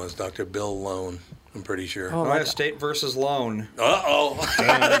 I think it was. Dr. Bill Lone, I'm pretty sure. Ohio State versus Lone. Uh-oh.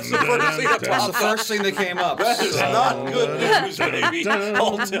 That's the first thing that That's the first thing that came up. That is not good news, baby.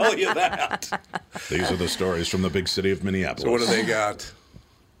 I'll tell you that. These are the stories from the big city of Minneapolis. So what do they got?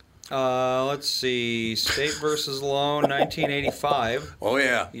 Let's see. State versus Lone, 1985. Oh,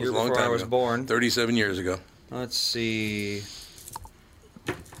 yeah. Year a long before time I was ago. born. 37 years ago. Let's see.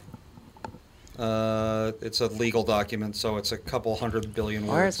 It's a legal document, so it's a couple 100 billion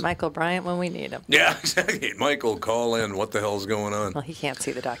words. Where's Michael Bryant when we need him? Yeah, exactly. Michael, call in. What the hell's going on? Well, he can't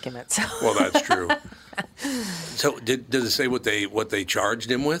see the document. So. Well, that's true. So, did it say what they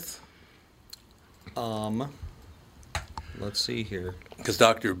charged him with? Let's see here. Because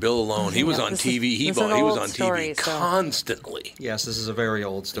Dr. Bill Alone, he was on TV. He was on TV constantly. Yes, this is a very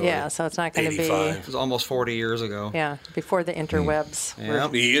old story. Yeah, so it's not going to be. It was almost 40 years ago. Yeah, before the interwebs. Yeah.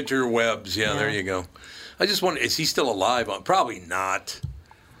 The interwebs. Yeah, there you go. I just wonder, is he still alive? Probably not.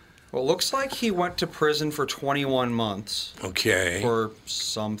 Well, it looks like he went to prison for 21 months. Okay. For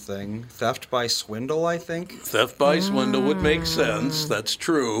something. Theft by swindle, I think. Theft by swindle would make sense. That's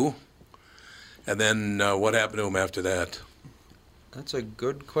true. And then what happened to him after that? That's a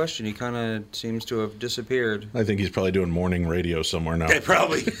good question. He kind of seems to have disappeared. I think he's probably doing morning radio somewhere now. That's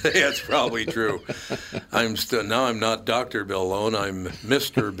probably true. I'm not Dr. Bill Lone. I'm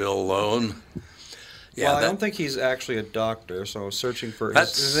Mr. Bill Lone. Yeah, well, I don't think he's actually a doctor, so searching for...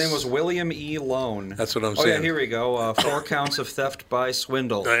 His name was William E. Lone. That's what I'm saying. Oh, yeah, here we go. 4 counts of theft by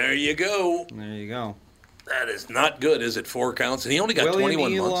swindle. There you go. There you go. That is not good, is it? 4 counts? And he only got William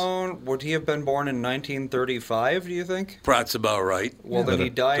 21 E. months. Lone, would he have been born in 1935, do you think? That's about right. Well, then he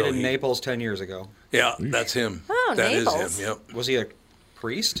died in Naples 10 years ago. Yeah, that's him. Oh, that Naples. Is him, yep. Was he a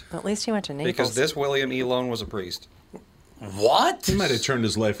priest? At least he went to Naples. Because this William E. Lone was a priest. What? He might have turned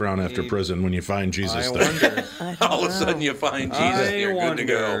his life around after prison when you find Jesus. I wonder. All of a sudden you find Jesus and you're good to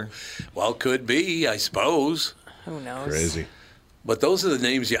go. Well, could be, I suppose. Who knows? Crazy. But those are the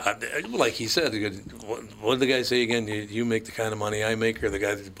names, like he said, what did the guy say again? You make the kind of money I make, or the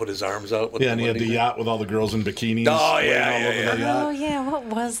guy that put his arms out? And he had the yacht with all the girls in bikinis. Oh, yeah. Oh, yeah, what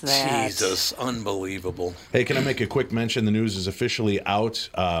was that? Jesus, unbelievable. Hey, can I make a quick mention? The news is officially out.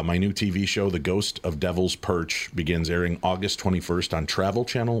 My new TV show, The Ghost of Devil's Perch, begins airing August 21st on Travel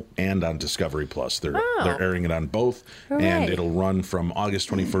Channel and on Discovery Plus. They're airing it on both, and it'll run from August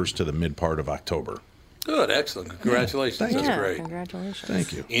 21st to the mid part of October. Good, excellent. Congratulations. That's great. Congratulations.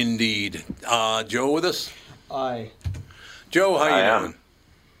 Thank you. Indeed. Joe with us? Aye. Joe, how you doing?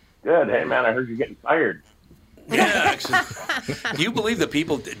 Good. Hey, man, I heard you're getting fired. Yeah, excellent. Do you believe that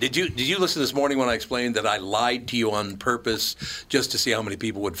people... Did you listen this morning when I explained that I lied to you on purpose just to see how many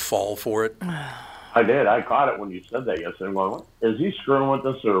people would fall for it? I did. I caught it when you said that yesterday. I'm going, is he screwing with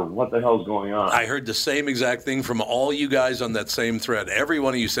us, or what the hell's going on? I heard the same exact thing from all you guys on that same thread. Every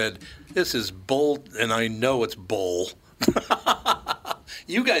one of you said, this is bull, and I know it's bull.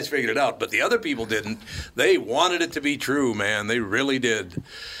 You guys figured it out, but the other people didn't. They wanted it to be true, man. They really did.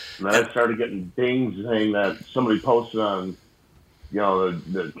 And then I started getting dings saying that somebody posted on,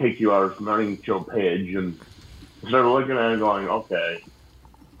 the KQR's morning show page, and I started looking at it and going, okay.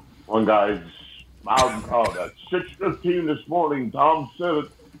 One guy's out at 6:15 this morning. Tom said it.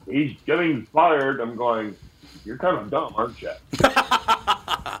 He's getting fired. I'm going, you're kind of dumb, aren't you?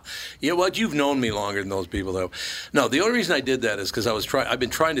 Yeah, well, you've known me longer than those people, though. No, the only reason I did that is because I've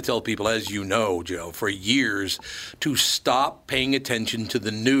been trying to tell people, as you know, Joe, for years, to stop paying attention to the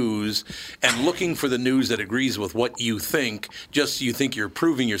news and looking for the news that agrees with what you think, just so you think you're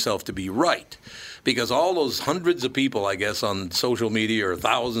proving yourself to be right. Because all those hundreds of people, I guess, on social media, or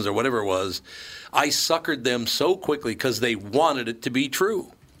thousands or whatever it was, I suckered them so quickly because they wanted it to be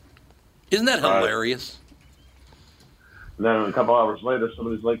true. Isn't that hilarious? And then a couple hours later,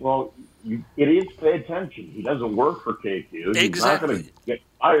 somebody's like, well, you idiots, pay attention. He doesn't work for KQ. He's not going to get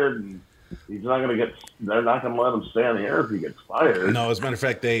fired, and he's not going to get. They're not going to let him stay on the air if he gets fired. No, as a matter of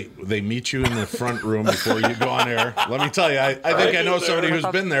fact, they meet you in the front room before you go on air. Let me tell you, I think I know somebody who's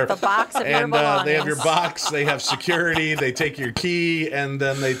been there. The box of and they have your box, they have security, they take your key, and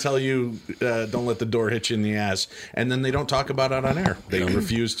then they tell you, don't let the door hit you in the ass. And then they don't talk about it on air. They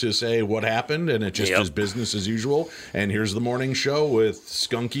refuse to say what happened, and it just is business as usual. And here's the morning show with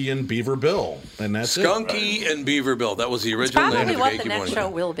Skunky and Beaver Bill, and that's Skunky and Beaver Bill. That was the original name of the probably what the next show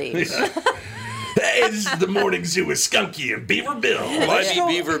will be. Hey, this is the morning zoo with Skunky and Beaver Bill. Why be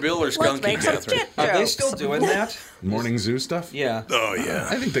Beaver Bill or Skunky, Catherine? Are they still doing that? Morning zoo stuff? Yeah. Oh, yeah.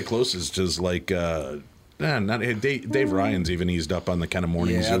 I think the closest is like... Dave Ryan's even eased up on the kind of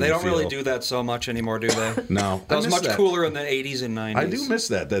morning zoo. Yeah, they don't really do that so much anymore, do they? No. That was much cooler in the 80s and 90s. I do miss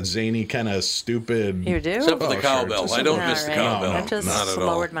that zany kind of stupid... You do? Except for the cowbell. Sure. I don't miss the cowbell. That just not at all.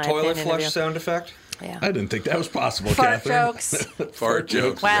 lowered my Toilet opinion flush of you. sound effect? Yeah. I didn't think that was possible, Fart Catherine. jokes. Fart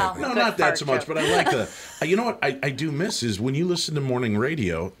jokes. Wow. No, not that so much, but I like the... You know what I do miss is when you listen to morning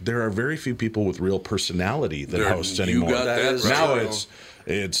radio, there are very few people with real personality that host anymore. You got that Now right.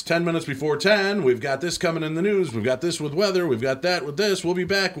 it's 10 minutes before 10. We've got this coming in the news. We've got this with weather. We've got that with this. We'll be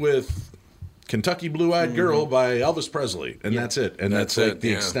back with Kentucky Blue-Eyed Girl by Elvis Presley, and that's it. And that's like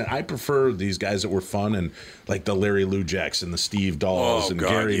the extent. I prefer these guys that were fun, and like the Larry Lujaks and the Steve Dawes and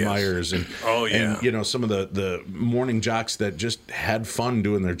Gary Myers and and some of the morning jocks that just had fun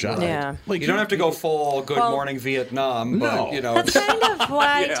doing their job. Yeah. Like you don't have to go full Good Morning Vietnam, but that's kind of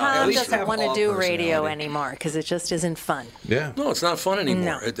why Tom doesn't want to do radio anymore, because it just isn't fun. Yeah. No, it's not fun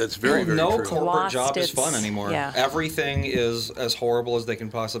anymore. No. That's very, very no true. corporate job is fun anymore. Yeah. Everything is as horrible as they can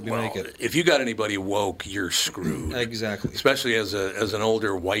possibly make it. If you got anybody woke, you're screwed. Exactly. Especially as an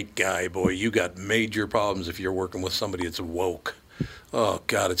older white guy, boy, you got major problems if you're working with somebody that's woke. Oh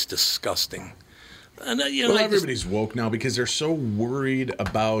God, it's disgusting. And everybody's woke now because they're so worried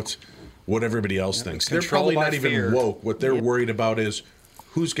about what everybody else thinks. They're probably not even woke. What they're worried about is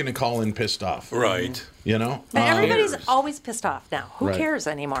who's going to call in pissed off. Right. You know? But everybody's always pissed off now. Who cares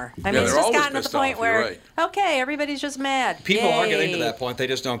anymore? I mean, it's just gotten to the point where, okay, everybody's just mad. People are getting to that point. They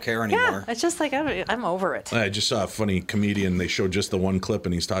just don't care anymore. Yeah, it's just like, I'm over it. I just saw a funny comedian. They showed just the one clip,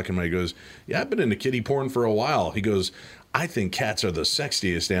 and he's talking about, he goes, yeah, I've been into kitty porn for a while. He goes, I think cats are the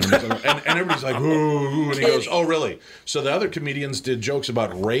sexiest animals. and everybody's like, ooh, and he goes, oh, really? So the other comedians did jokes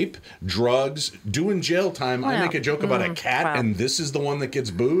about rape, drugs, doing jail time. I make a joke about a cat, and this is the one that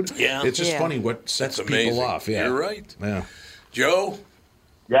gets booed. Yeah. It's just funny what sets people off. Yeah. You're right. Yeah. Joe?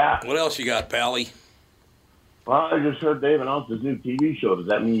 Yeah. What else you got, Pally? Well, I just heard Dave announce his new TV show. Does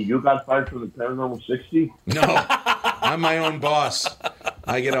that mean you got fired from the Paranormal 60? No. I'm my own boss.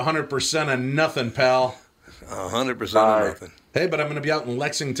 I get 100% of nothing, pal. 100% of nothing. Hey, but I'm going to be out in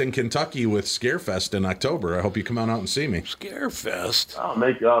Lexington, Kentucky with Scarefest in October. I hope you come out and see me. Scarefest?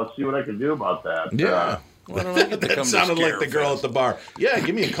 I'll see what I can do about that. Yeah. Why don't I get to come That sounded to like the girl at the bar. Yeah,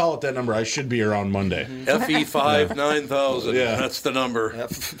 give me a call at that number. I should be here on Monday. FE5 9000. Yeah. That's the number.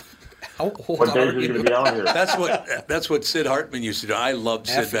 What days are you going to be out here? That's what Sid Hartman used to do. I loved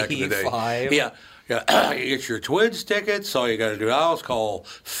Sid back in the day. FE5. Yeah. Yeah, you get your Twins tickets. All you got to do now is call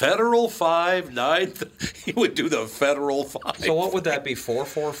Federal 5 9. He would do the Federal 5. So what would that be?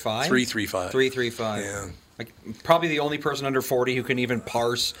 445? 335. 335. Yeah. Like, probably the only person under 40 who can even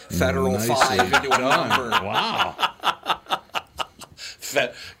parse Federal 5 into a number. Wow.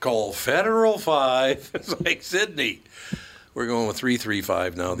 Call Federal 5. It's like Sydney. We're going with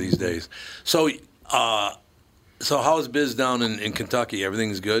 335 now these days. So how's biz down in Kentucky?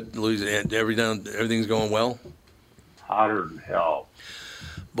 Everything's good? Everything's going well? Hotter than hell.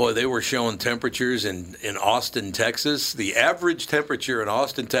 Boy, they were showing temperatures in Austin, Texas. The average temperature in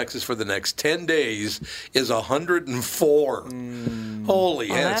Austin, Texas for the next 10 days is 104. Holy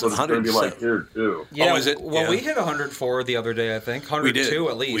hell, it's 107. It's going to be like here, too. Yeah, is it? Well, we hit 104 the other day, I think. 102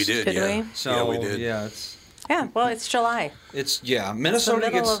 at least. We did, Did we? So, we did. Yeah, it's... Yeah, well, it's July. Minnesota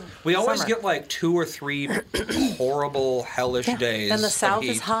gets. We always summer. get like 2 or 3 horrible, hellish days. And the of South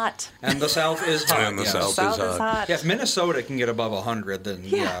heat. is hot. And the South is hot. And the South is hot. Yeah, if Minnesota can get above 100, then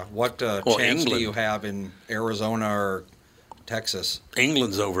what chance England. do you have in Arizona or Texas?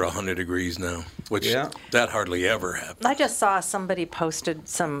 England's over 100 degrees now, which that hardly ever happens. I just saw somebody posted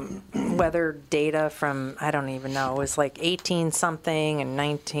some weather data from, I don't even know, it was like 18-something and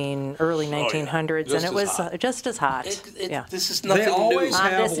early 1900s, Just and it was hot. just as hot. This is nothing They always new.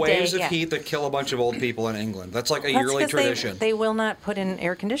 have waves of yeah. heat that kill a bunch of old people in England. That's like a That's yearly 'cause tradition. They will not put in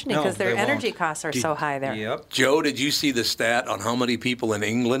air conditioning No, because their they won't. energy costs are so high there. Yep. Joe, did you see the stat on how many people in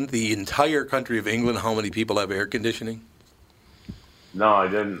England, the entire country of England, how many people have air conditioning? No, I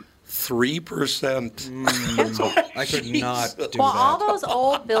didn't. 3%. I could not do Well, that. all those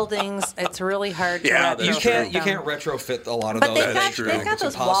old buildings, it's really hard to retrofit You them. can't retrofit a lot of But those. they've got It's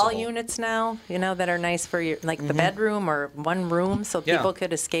those impossible. wall units now, that are nice for your the bedroom or one room, so people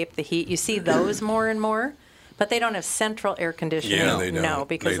could escape the heat. You see those more and more, but they don't have central air conditioning. Yeah, they don't. No,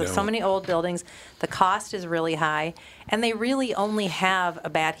 because They of so don't. many old buildings, the cost is really high, and they really only have a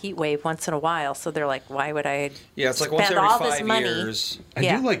bad heat wave once in a while. So they're like, why would I? Yeah, it's like spend once every all 5 this money? years. I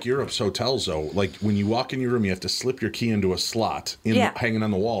do like Europe's hotels, though. Like, when you walk in your room, you have to slip your key into a slot hanging on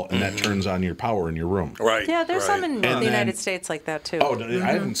the wall, and that turns on your power in your room. Right. Yeah, there's some in And the United then- States like that too. Oh,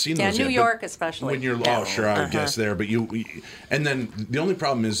 I haven't seen those New yet. York but especially. When you're, sure, I would guess there. But and then the only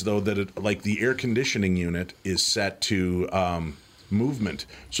problem is, though, that the air conditioning unit is set to movement.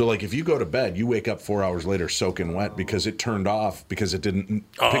 So, like, if you go to bed, you wake up 4 hours later soaking wet because it turned off because it didn't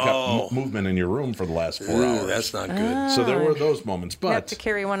pick up movement in your room for the last 4 hours. That's not good. So there were those moments. You have But to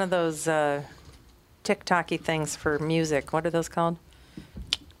carry one of those TikTok-y things for music. What are those called?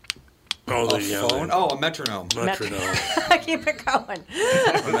 Oh, A phone? Oh, a metronome. Metronome. Keep it going.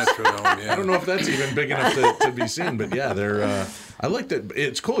 A metronome, yeah. I don't know if that's even big enough to be seen, but yeah, they're. I like that.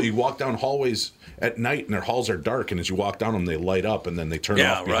 It's cool. You walk down hallways at night, and their halls are dark, and as you walk down them, they light up, and then they turn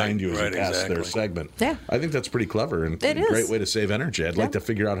off behind you as you pass their segment. Yeah. I think that's pretty clever and It a is. great way to save energy. I'd like to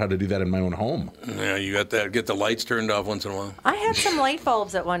figure out how to do that in my own home. Yeah, you got that. Get the lights turned off once in a while. I had some light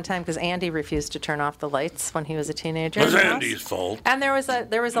bulbs at one time because Andy refused to turn off the lights when he was a teenager. It was in the house. Andy's fault. And there was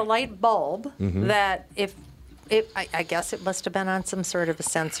a light bulb that I guess it must have been on some sort of a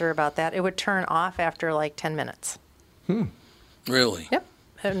sensor about that. It would turn off after like 10 minutes. Really? Yep.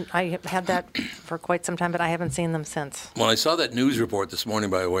 And I had that for quite some time, but I haven't seen them since. When I saw that news report this morning,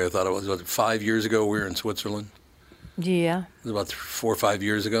 by the way, I thought it was 5 years ago we were in Switzerland. Yeah. It was about 4 or 5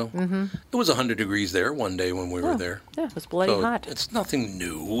 years ago. Mm-hmm. It was 100 degrees there one day when we were there. Yeah, it was bloody hot. It's nothing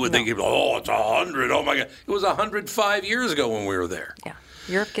new. They give, it's 100. Oh, my God. It was 105 years ago when we were there. Yeah.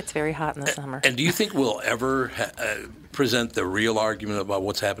 Europe gets very hot in the summer. And do you think we'll ever present the real argument about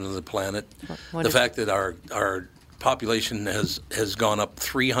what's happened to the planet? The fact that our population has gone up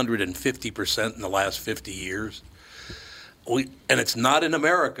 350% in the last 50 years. And it's not in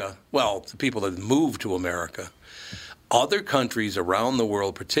America. Well, the people that moved to America. Other countries around the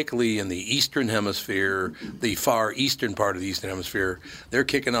world, particularly in the Eastern Hemisphere, the far eastern part of the Eastern Hemisphere, they're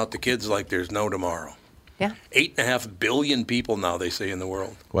kicking out the kids like there's no tomorrow. Yeah. 8.5 billion people now, they say, in the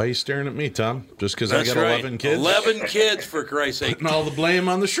world. Why are you staring at me, Tom? Just because I got 11 kids? 11 kids, for Christ's sake. Putting all the blame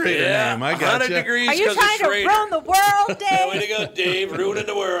on the Schrader name. I got 100 degrees. Are you trying to ruin the world, Dave? Way to go, Dave. Ruining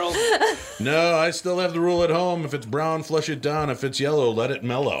the world. No, I still have the rule at home. If it's brown, flush it down. If it's yellow, let it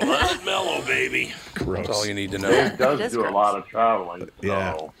mellow. Let it mellow, baby. Gross. That's all you need to know. Dave does do a lot of traveling.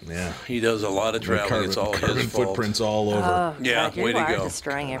 So. Yeah. He does a lot of traveling. It's all carbon his fault. footprints all over. Yeah, God, you way to are go.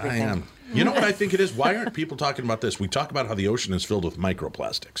 destroying I everything. am. You know what I think it is? Why aren't people talking about this? We talk about how the ocean is filled with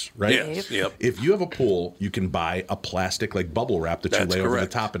microplastics, right? Yes, yep. If you have a pool, you can buy a plastic like bubble wrap that you That's lay over the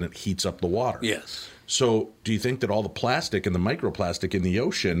correct. top and it heats up the water. Yes. So do you think that all the plastic and the microplastic in the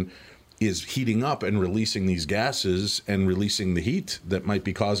ocean is heating up and releasing these gases and releasing the heat that might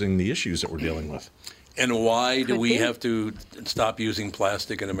be causing the issues that we're dealing with? And why do Could we be. have to stop using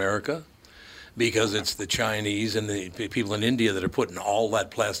plastic in America? Because it's the Chinese and the people in India that are putting all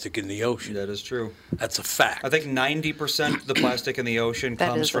that plastic in the ocean. That is true. That's a fact. I think 90% of the plastic in the ocean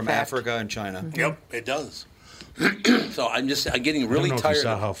That comes is a from fact. Africa and China. Yep, it does. So I'm getting I really don't know if you tired.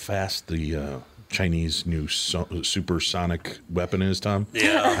 saw how fast the Chinese new supersonic weapon is, Tom.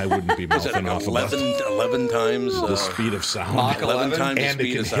 Yeah. I wouldn't be Is it mouthing off about 11 times the speed of sound. Mach 11 times the and it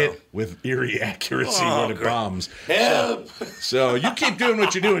speed can of sound. hit with eerie accuracy Oh, when it great. bombs. Help! So you keep doing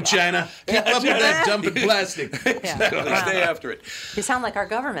what you're doing, China. Keep up with that dumping plastic. Yeah. Stay after it. You sound like our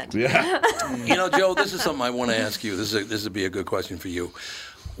government. Yeah. You know, Joe, this is something I want to ask you. This would be a good question for you.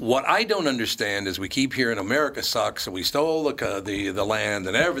 What I don't understand is we keep hearing America sucks and we stole the land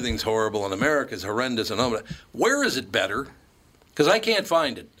and everything's horrible and America's horrendous and all that. Where is it better? Because I can't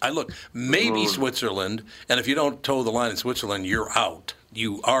find it. I look, maybe Switzerland, and if you don't toe the line in Switzerland, you're out.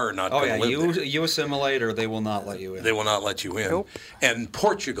 You are not Oh, going yeah. to live there. You assimilate or they will not let you in. They will not let you in. Nope. And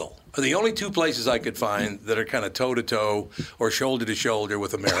Portugal are the only two places I could find that are kind of toe-to-toe or shoulder-to-shoulder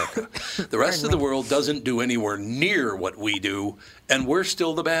with America. The rest of the world doesn't do anywhere near what we do, and we're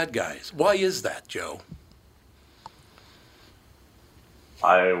still the bad guys. Why is that, Joe?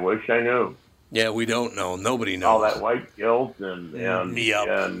 I wish I knew. Yeah, we don't know. Nobody knows. All that white guilt and Yep.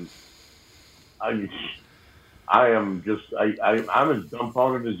 and I'm as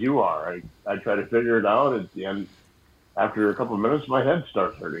dumbfounded as you are. I try to figure it out, and after a couple of minutes, my head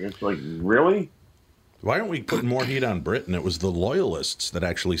starts hurting. It's like, really? Why aren't we putting more heat on Britain? It was the loyalists that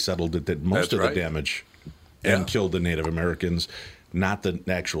actually settled it, did most That's of right. the damage Yeah. and killed the Native Americans, not the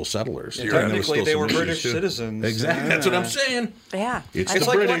actual settlers. Yeah, And there was technically, still they some were issues, British too. citizens. Exactly. That's what I'm saying. Yeah. It's I the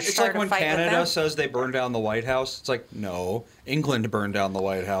think British. we'll It's start like a when fight with Canada them. says they burned down the White House. It's like, no, England burned down the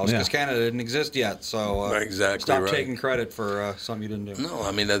White House because Canada didn't exist yet. So Exactly stop right. taking credit for something you didn't do. No,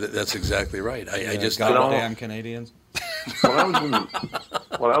 I mean, that's exactly right. I just goddamn Canadians. When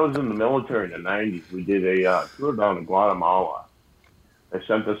I was in the military in the 90s, we did a tour down to Guatemala. They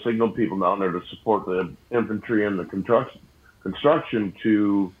sent the signal people down there to support the infantry and the construction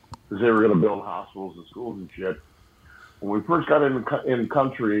to, because they were going to build hospitals and schools and shit. When we first got in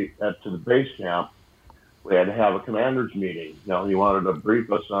country to the base camp, we had to have a commander's meeting. Now, he wanted to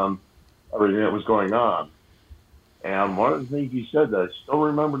brief us on everything that was going on. And one of the things he said that I still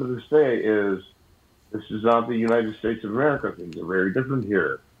remember to this day is, this is not the United States of America. Things are very different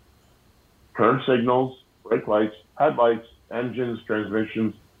here. Turn signals, brake lights, headlights, engines,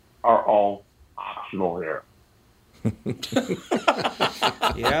 transmissions are all optional here.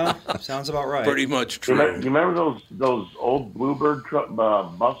 Yeah, sounds about right. Pretty much true. You remember those old Bluebird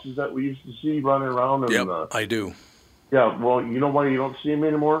buses that we used to see running around? Yep, I do. Yeah, well, you know why you don't see them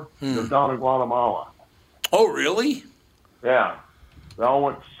anymore? They're down in Guatemala. Oh, really? Yeah. They all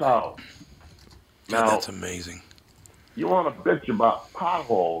went south. God, Now, that's amazing. You want to bitch about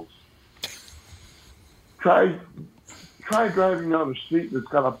potholes? Try driving down the street that's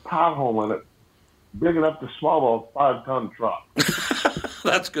got a pothole in it big enough to swallow a 5-ton truck.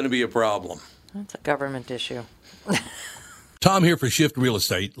 That's going to be a problem. That's a government issue. Tom here for Shift Real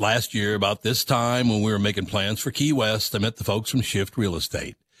Estate. Last year, about this time when we were making plans for Key West, I met the folks from Shift Real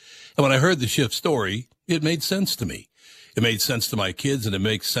Estate. And when I heard the Shift story, it made sense to me. It made sense to my kids, and it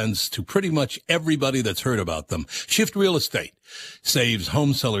makes sense to pretty much everybody that's heard about them. Shift Real Estate saves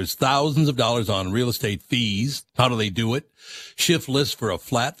home sellers thousands of dollars on real estate fees. How do they do it? Shift lists for a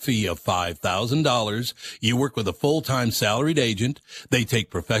flat fee of $5,000. You work with a full-time salaried agent. They take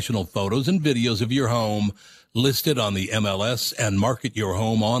professional photos and videos of your home, list it on the MLS, and market your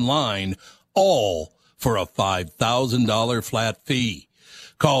home online, all for a $5,000 flat fee.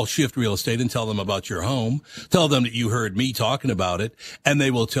 Call Shift Real Estate and tell them about your home. Tell them that you heard me talking about it, and they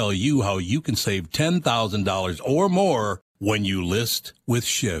will tell you how you can save $10,000 or more when you list with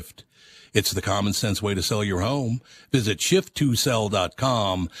Shift. It's the common sense way to sell your home. Visit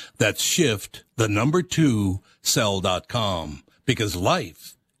shift2sell.com. That's shift, the number 2, sell.com. Because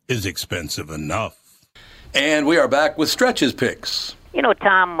life is expensive enough. And we are back with Stretch's picks. You know,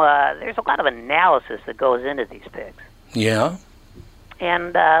 Tom, there's a lot of analysis that goes into these picks. Yeah?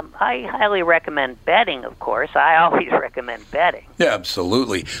 And I highly recommend betting, of course. I always recommend betting. Yeah,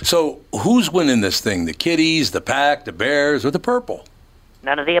 absolutely. So who's winning this thing? The Kitties, the Pack, the Bears, or the Purple?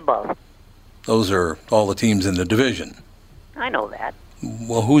 None of the above. Those are all the teams in the division. I know that.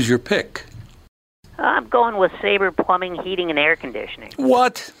 Well, who's your pick? I'm going with Sabre Plumbing, Heating, and Air Conditioning.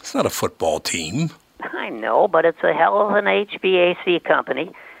 What? It's not a football team. I know, but it's a hell of an HVAC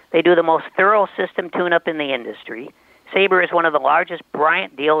company. They do the most thorough system tune-up in the industry. Sabre is one of the largest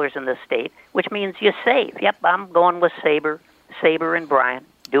Bryant dealers in the state, which means you save. Yep, I'm going with Sabre and Bryant,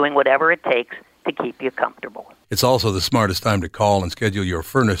 doing whatever it takes to keep you comfortable. It's also the smartest time to call and schedule your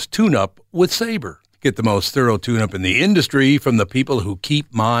furnace tune-up with Sabre. Get the most thorough tune-up in the industry from the people who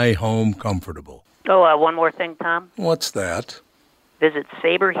keep my home comfortable. Oh, one more thing, Tom. What's that? Visit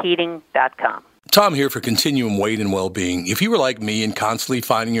saberheating.com. Tom here for Continuum Weight and Wellbeing. If you were like me and constantly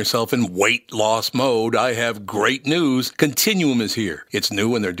finding yourself in weight loss mode, I have great news. Continuum is here. It's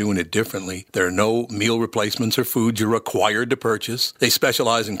new and they're doing it differently. There are no meal replacements or foods you're required to purchase. They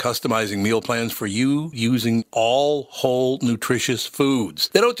specialize in customizing meal plans for you using all whole nutritious foods.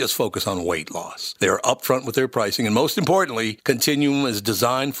 They don't just focus on weight loss. They are upfront with their pricing, and most importantly, Continuum is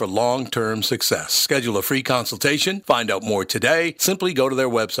designed for long-term success. Schedule a free consultation. Find out more today. Simply go to their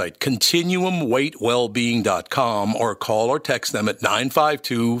website, ContinuumWeightWellbeing.com, or call or text them at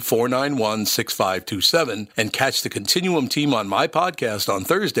 952-491-6527 and catch the Continuum team on my podcast on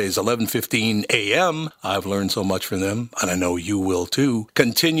Thursdays, 11:15 a.m. I've learned so much from them, and I know you will too.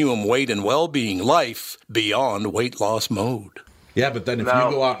 Continuum Weight and Wellbeing, life beyond weight loss mode. Yeah, but then if you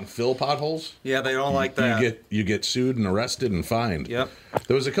go out and fill potholes, yeah, they don't like that. You get sued and arrested and fined. Yep.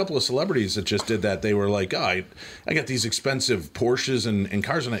 There was a couple of celebrities that just did that. They were like, I got these expensive Porsches and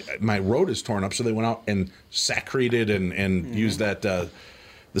cars, and my road is torn up. So they went out and sacrated and used that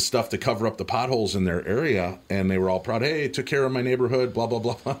the stuff to cover up the potholes in their area. And they were all proud. Hey, took care of my neighborhood. Blah blah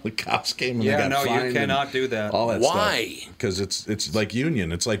blah. The cops came and they got fined. You cannot do that. All that Why? stuff. Because it's like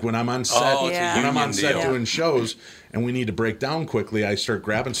union. It's like when I'm on set. When I'm on set doing shows. And we need to break down quickly, I start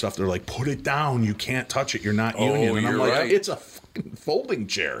grabbing stuff. They're like, put it down. You can't touch it. You're not union. And I'm like, right. It's a fucking folding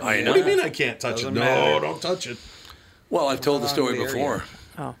chair. I know. What do you mean I can't touch it? No, don't touch it. Well, I've told the story before.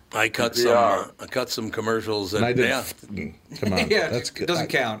 Oh. I cut some commercials. And I did. Come on. Yeah, it doesn't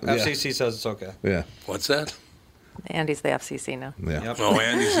count. FCC says it's okay. Yeah. What's that? Andy's the FCC now. Yeah. Yep. Oh,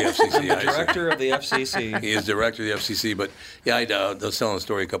 Andy's the FCC. The director of the FCC. He is director of the FCC. But, yeah, I was telling a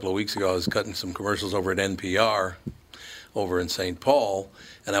story a couple of weeks ago. I was cutting some commercials over at NPR over in St. Paul,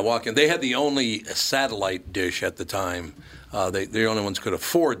 and I walk in. They had the only satellite dish at the time. They're the only ones who could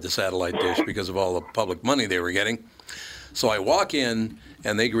afford the satellite dish because of all the public money they were getting. So I walk in,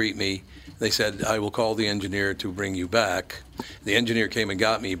 and they greet me. They said, I will call the engineer to bring you back. The engineer came and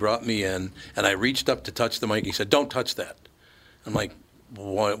got me, brought me in, and I reached up to touch the mic. He said, don't touch that. I'm like,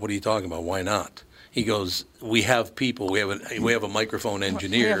 what are you talking about? Why not? He goes, we have people. We have a microphone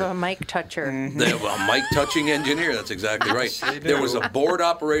engineer. We have a mic toucher. They have a mic touching engineer. That's exactly right. There was a board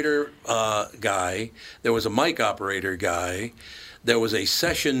operator guy. There was a mic operator guy. There was a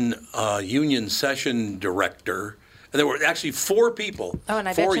union session director. And there were actually 4 people. Oh, and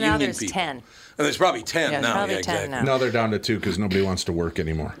I bet you now there's people. 10. And there's probably 10 now. Probably yeah, 10 exactly. now. No, they're down to 2 because nobody wants to work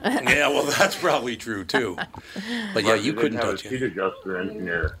anymore. Yeah, well, that's probably true, too. But, yeah, you couldn't touch it. Seat adjuster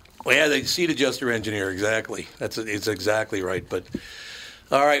engineer. Well, yeah, the seat adjuster engineer, exactly. It's exactly right. But,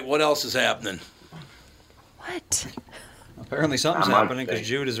 all right, what else is happening? What? Apparently something's happening because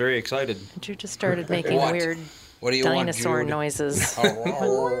Jude is very excited. Jude just started making weird What do you dinosaur want, Jude? noises.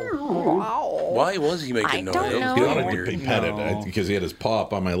 Why was he making noise? don't know. He wanted to be petted because he had his paw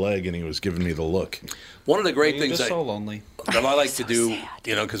up on my leg and he was giving me the look. One of the great You're things just so lonely. that I like to do,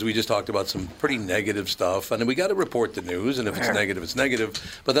 because we just talked about some pretty negative stuff, and we got to report the news, and if it's negative, it's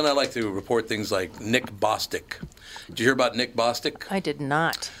negative. But then I like to report things like Nick Bostic. Did you hear about Nick Bostic? I did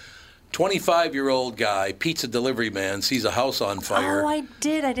not. 25-year-old guy, pizza delivery man, sees a house on fire. Oh, I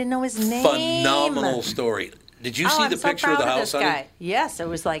did. I didn't know his name. Phenomenal story. Did you see the picture of the house, this honey? guy. Yes, it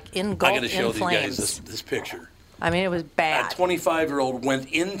was like I engulfed got to show in these flames. guys this picture. I mean, it was bad. A 25-year-old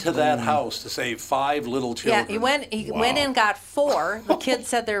went into that house to save 5 little children. Yeah, he went in, got 4. The kid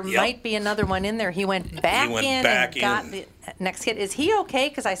said there might be another one in there. He went back in and got the next kid. Is he okay?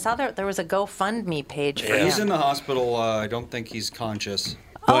 Because I saw there was a GoFundMe page for him. He's in the hospital. I don't think he's conscious.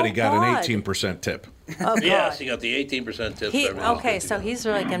 But he got an 18% tip. Oh, God. Yes, he got the 18% tip. Okay, so he's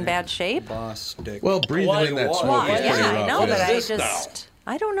like in bad shape? Well, breathing in that smoke is pretty rough. I know, but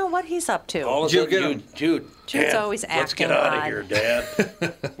I don't know what he's up to. All of a sudden, Jude's Dad, always acting let's get out of odd. here, Dad.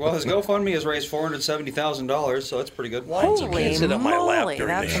 Well, his GoFundMe has raised $470,000, so that's pretty good. Holy moly, during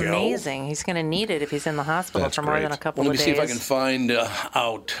that's the show. amazing. He's going to need it if he's in the hospital for more than a couple Let of me days. see if I can find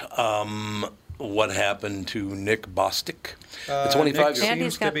out what happened to Nick Bostic. The 25-year-old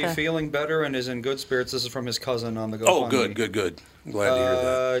seems to be feeling better and is in good spirits. This is from his cousin on the GoFundMe. Oh, good. I'm glad to hear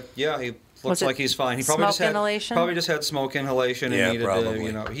that. Yeah, he looks Was it like he's fine. He smoke inhalation? Probably just had smoke inhalation Yeah, and needed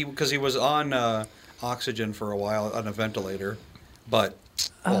probably. to, because he was on oxygen for a while on a ventilator, but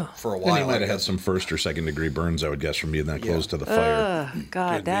for a while. And he might have had some 1st or 2nd degree burns, I would guess, from being that close to the fire.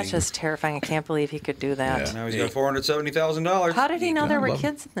 God, that's just terrifying. I can't believe he could do that. Yeah. Now he's got $470,000. How did he know there were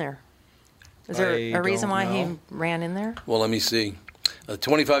kids in there? Is there I a reason don't why know. he ran in there? Well, let me see. A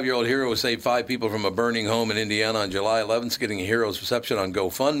 25-year-old hero saved 5 people from a burning home in Indiana on July 11th, getting a hero's reception on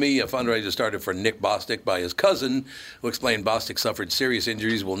GoFundMe. A fundraiser started for Nick Bostic by his cousin, who explained Bostic suffered serious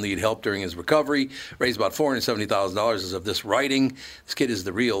injuries, will need help during his recovery. Raised about $470,000 as of this writing. This kid is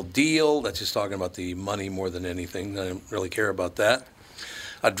the real deal. That's just talking about the money more than anything. I don't really care about that.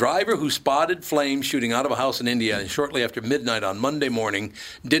 A driver who spotted flames shooting out of a house in India and shortly after midnight on Monday morning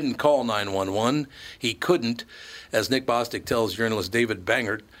didn't call 911. He couldn't. As Nick Bostic tells journalist David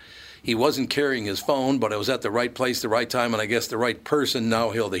Bangert, he wasn't carrying his phone, but I was at the right place, the right time, and I guess the right person.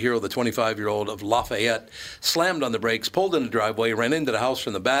 Now the hero, the 25-year-old of Lafayette, slammed on the brakes, pulled in the driveway, ran into the house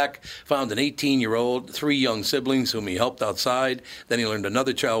from the back, found an 18-year-old, 3 young siblings whom he helped outside. Then he learned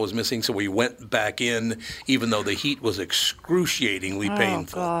another child was missing, so he went back in, even though the heat was excruciatingly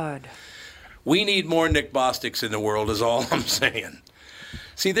painful. Oh, God. We need more Nick Bostics in the world is all I'm saying.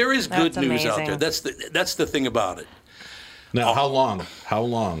 See, there is good That's news out amazing. there. That's the thing about it. Now, how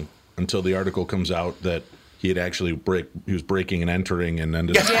long until the article comes out that he had actually he was breaking and entering and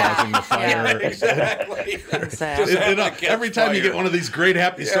ended up causing the fire? Exactly. Every time you get one of these great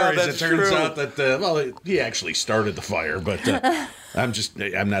happy stories, it that's turns true. out that he actually started the fire. But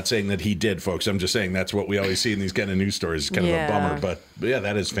I'm not saying that he did, folks. I'm just saying that's what we always see in these kind of news stories. It's kind of a bummer, but yeah,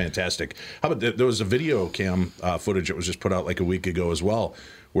 that is fantastic. How about there was a video cam footage that was just put out like a week ago as well,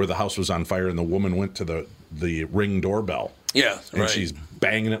 where the house was on fire and the woman went to the Ring doorbell. Yeah, and she's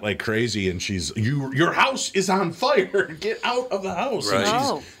banging it like crazy, and she's your house is on fire. Get out of the house.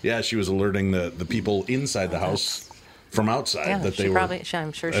 Right. And she was alerting the people inside the house from outside Yeah, that they she were. probably,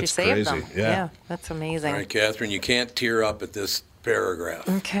 I'm sure she That's saved crazy. them. Yeah. That's amazing. All right, Catherine, you can't tear up at this paragraph.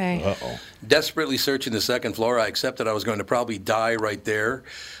 Okay. Uh-oh. Desperately searching the 2nd floor, I accepted I was going to probably die right there,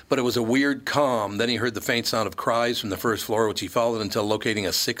 but it was a weird calm. Then he heard the faint sound of cries from the 1st floor, which he followed until locating a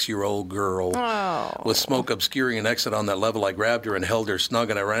 6-year-old girl. Oh. With smoke obscuring an exit on that level, I grabbed her and held her snug,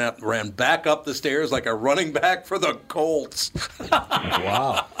 and I ran back up the stairs like a running back for the Colts.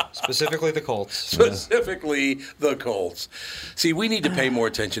 Wow. Specifically the Colts. Specifically the Colts. See, we need to pay more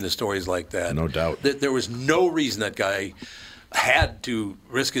attention to stories like that. No doubt. There was no reason that guy had to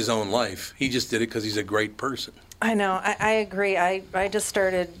risk his own life. He just did it because he's a great person. I know. I agree. I just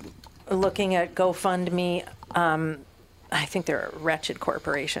started looking at GoFundMe. I think they're a wretched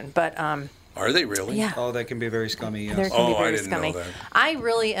corporation, but Are they really? Yeah. Oh, that can be very scummy. Yes. they can be very I didn't scummy. know that. I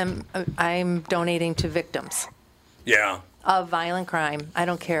really am. I'm donating to victims Yeah. of violent crime. I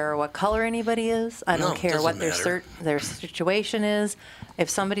don't care what color anybody is. I don't No, care doesn't what matter. their situation is. If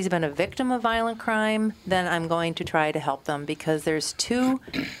somebody's been a victim of violent crime, then I'm going to try to help them because there's two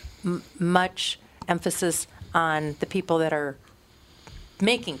much emphasis on the people that are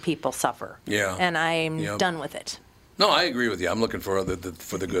making people suffer. Yeah. And I'm done with it. No, I agree with you. I'm looking for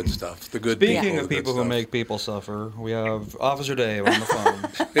the good stuff. The good Speaking of people who make people suffer, we have Officer Dave on the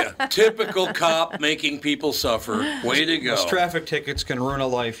phone. Yeah, typical cop making people suffer. Way to go. Those traffic tickets can ruin a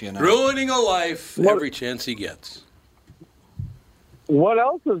life, you know. Ruining a life every chance he gets. What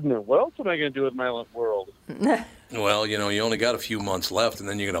else is new? What else am I going to do with my world? Well, you only got a few months left, and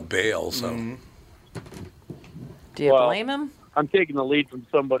then you're going to bail. So, Do you blame him? I'm taking the lead from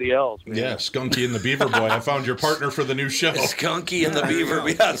somebody else. Man. Yeah, Skunky and the Beaver Boy. I found your partner for the new show. Skunky and the Beaver.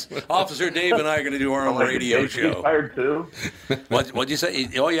 Yes, Officer Dave and I are going to do our own radio show. Fired too? What'd you say?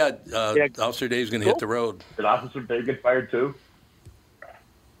 Oh yeah, Officer Dave's going to hit the road. Did Officer Dave get fired too?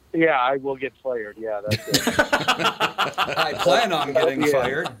 Yeah, I will get fired. Yeah, that's it. I plan on getting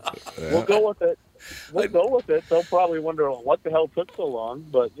fired. We'll go with it. They'll probably wonder what the hell took so long,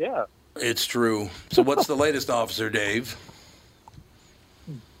 but yeah. It's true. So what's the latest, Officer Dave?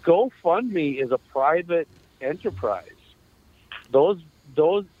 GoFundMe is a private enterprise. Those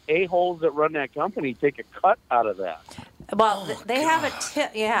a-holes that run that company take a cut out of that. Well, they have a tip,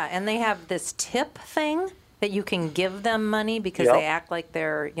 and they have this tip thing that you can give them money because they act like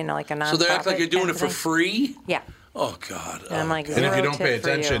they're, like a nonprofit. So they act like you're doing it for thing. free? Yeah. Oh, God. And I'm like, and if you don't tip pay for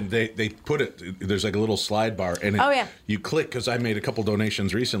attention, you. they put it, there's like a little slide bar. And you click, because I made a couple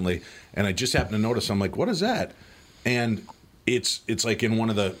donations recently, and I just happened to notice, I'm like, what is that? And it's like in one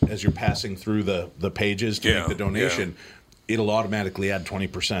of the, as you're passing through the pages to make the donation, it'll automatically add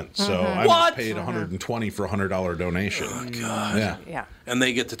 20%. So I was paid $120 for a $100 donation. Oh, God. Yeah. And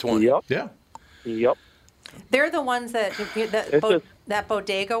they get to 20. Yep. Yeah. Yep. They're the ones that that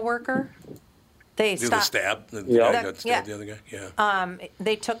bodega worker. They do stopped. the stab. The guy got stabbed, the other guy. Yeah.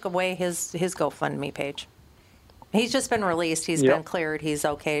 They took away his GoFundMe page. He's just been released. He's been cleared. He's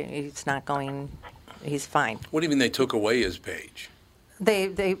okay. He's not going. He's fine. What do you mean they took away his page?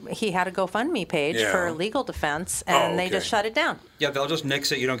 He had a GoFundMe page for legal defense, and they just shut it down. Yeah, they'll just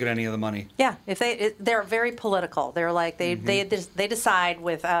nix it. You don't get any of the money. Yeah, they're very political. They're like they decide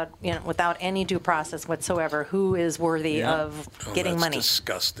without any due process whatsoever who is worthy of getting money.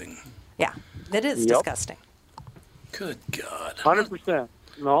 Disgusting. Yeah, it is disgusting. Good God. 100%.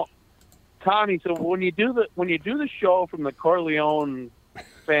 No, Tommy. So when you do the show from the Corleone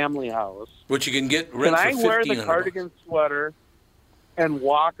family house, which you can get rent for $1,500. Can I wear the cardigan sweater and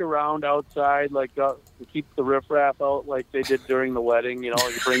walk around outside to keep the riffraff out like they did during the wedding? You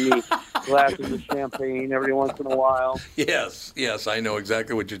bring me glasses of champagne every once in a while. Yes, I know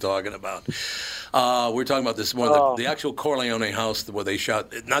exactly what you're talking about. We're talking about this one, the actual Corleone house where they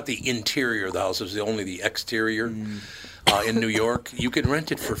shot, not the interior of the house, it was only the exterior in New York. You could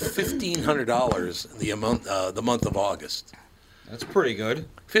rent it for $1,500 the month of August. That's pretty good.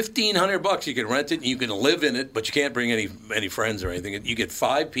 $1,500 you can rent it and you can live in it, but you can't bring any friends or anything. You get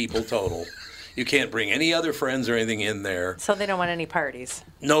 5 people total. You can't bring any other friends or anything in there. So they don't want any parties.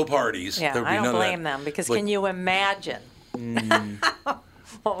 No parties. Yeah, I don't blame them because can you imagine?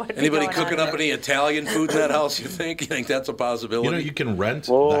 Anybody cooking up any Italian food in that house? You think that's a possibility? You can rent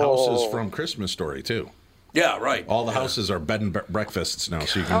the houses from Christmas Story too. Yeah, right. All the houses are bed and breakfasts now,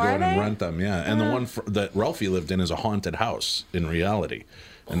 so you can go in and rent them. Yeah, and the one that Ralphie lived in is a haunted house in reality,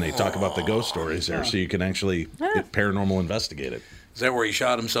 and they talk about the ghost stories there, so you can actually paranormal investigate it. Is that where he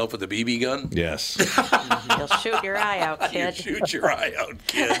shot himself with a BB gun? Yes. You'll shoot your eye out, kid. You shoot your eye out,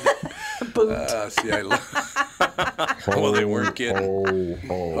 kid. Boot. See, I well, they weren't kidding.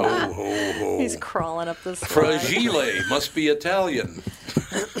 He's crawling up this Fragile must be Italian.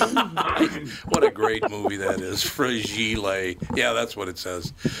 What a great movie that is. Fragile. Yeah, that's what it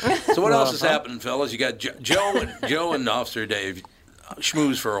says. So what else is happening, fellas? You got Joe and Officer Dave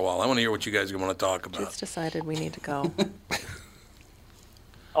schmooze for a while. I want to hear what you guys want to talk about. Just decided we need to go.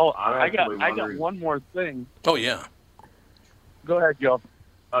 Oh, I got one more thing. Oh, yeah. Go ahead, Joe.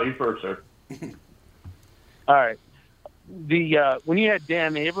 Oh, you first, sir. All right. When you had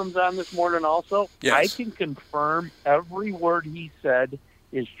Dan Abrams on this morning also, I can confirm every word he said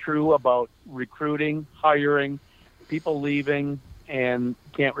is true about recruiting, hiring, people leaving, and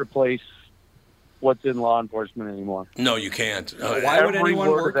can't replace what's in law enforcement anymore. No, you can't. Why would anyone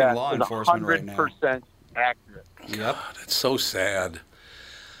work in law enforcement right now? 100% accurate. Yep. That's so sad.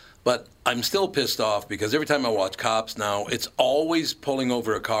 But I'm still pissed off because every time I watch Cops now, it's always pulling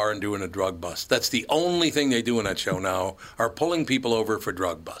over a car and doing a drug bust. That's the only thing they do in that show now, are pulling people over for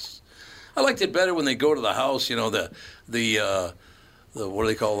drug busts. I liked it better when they go to the house, the what do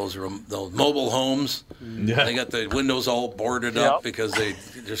they call those mobile homes? Yeah. They got the windows all boarded up because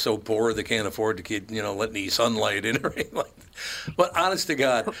they're so poor they can't afford to keep let any sunlight in or anything like that. But honest to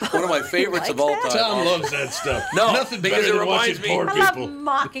God, one of my favorites of all time. Tom loves that stuff. No, Nothing because better it than reminds watching me. poor I people. love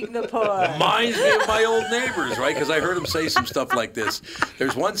mocking the poor. Reminds me of my old neighbors, right? Because I heard him say some stuff like this.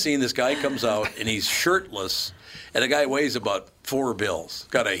 There's one scene, this guy comes out, and he's shirtless, and the guy weighs about 4 bills.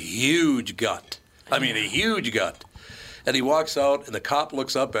 Got a huge gut. I mean, a huge gut. And he walks out, and the cop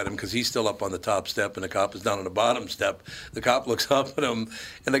looks up at him because he's still up on the top step, and the cop is down on the bottom step. The cop looks up at him,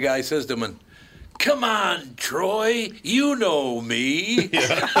 and the guy says to him, "Come on, Troy, you know me."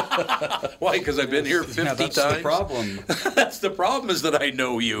 Why? Because I've been here 50 that's times? the problem. That's the problem, is that I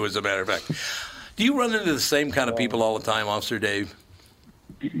know you, as a matter of fact. Do you run into the same kind of people all the time, Officer Dave?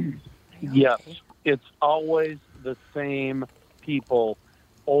 Yes. It's always the same people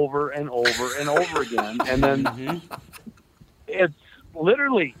over and over and over again. And then it's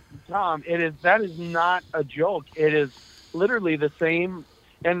literally, Tom, that is not a joke. It is literally the same.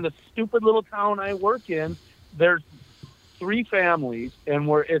 And the stupid little town I work in, there's 3 families, and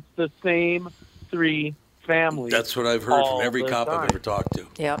it's the same 3 families. That's what I've heard from every cop time. I've ever talked to.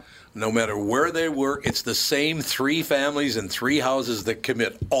 Yep. No matter where they work, it's the same 3 families and 3 houses that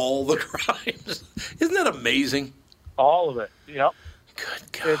commit all the crimes. Isn't that amazing? All of it. Yep.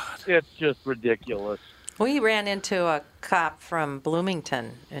 Good God. It's just ridiculous. We ran into a cop from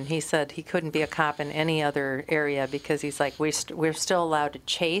Bloomington, and he said he couldn't be a cop in any other area because he's like, we're still allowed to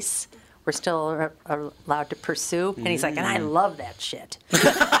chase. We're still allowed to pursue. And he's like, and I love that shit. He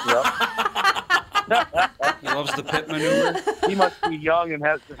loves the pit maneuver. He must be young and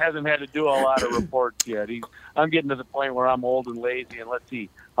hasn't had to do a lot of reports yet. I'm getting to the point where I'm old and lazy, and let's see,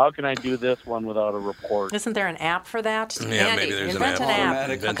 how can I do this one without a report? Isn't there an app for that? Yeah, Andy, maybe there's an invent app. an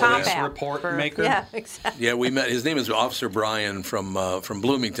Automatic cop police app report for- maker. Yeah, exactly. Yeah, we met. His name is Officer Brian from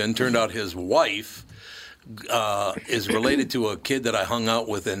Bloomington. Turned out his wife is related to a kid that I hung out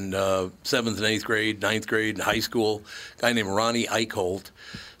with in 7th and 8th grade, 9th grade, in high school, a guy named Ronnie Eichholt.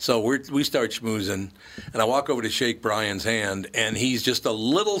 So we start schmoozing, and I walk over to shake Brian's hand, and he's just a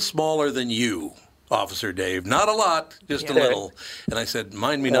little smaller than you, Officer Dave. Not a lot, just a little. And I said,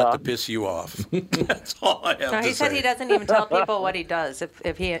 mind me not to piss you off. That's all I have to say. He said he doesn't even tell people what he does.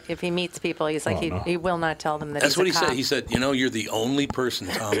 If he meets people, he's like, he will not tell them that That's he's what a he cop. said. He said, you're the only person,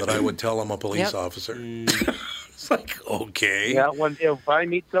 Tom, that I would tell I'm a police Yep. officer. It's like, okay. Yeah, if I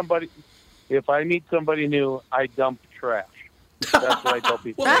meet somebody new, I dump trash. That's what I tell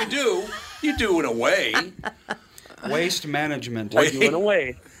people. Well, you do in a way. Waste management. I do in a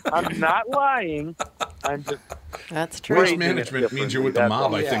way. I'm not lying. I'm just. That's true. Waste management means you're with the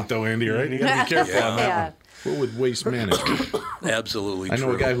mob, I think, though, Andy, right? You got to be careful on that one. What with waste management? Absolutely I know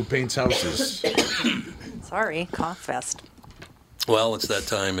true. a guy who paints houses. Sorry, cough fest. Well, it's that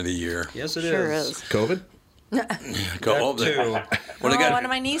time of the year. Yes, it Sure is. is. COVID? One of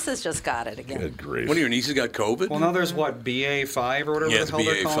my nieces just got it again. Good grief. One of your nieces got COVID? Well, now there's what, BA5 or whatever Yeah, the it's hell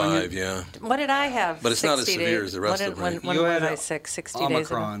they're calling BA5, it? yeah. What did I have? But it's not as 60 severe days- as the rest what of them, When, right? when You was had I sick? 60 days ago?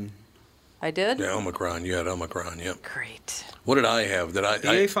 Omicron. I did? Yeah, Omicron. You had Omicron, yep. Great. What did I have?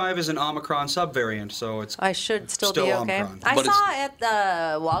 BA5 is an Omicron subvariant, so it's I should still be okay. Omicron. I But saw at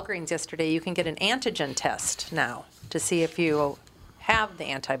the Walgreens yesterday you can get an antigen test now to see if you have the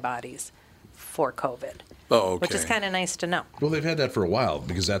antibodies for COVID. Oh, okay. Which is kind of nice to know. Well, they've had that for a while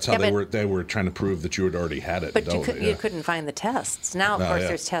because that's how Yeah, they were trying to prove that you had already had it. But don't they? you couldn't find the tests. Now, of Oh, course, yeah.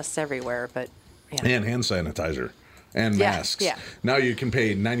 there's tests everywhere, but And hand sanitizer and Yeah, masks. yeah. Now you can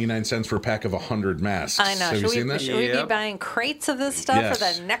pay 99 cents for a pack of 100 masks. I know. Have you seen that? Should we be buying crates of this stuff for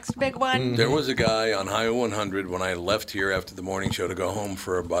Yes. the next big one? There was a guy on Highway 100 when I left here after the morning show to go home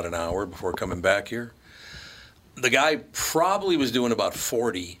for about an hour before coming back here. The guy probably was doing about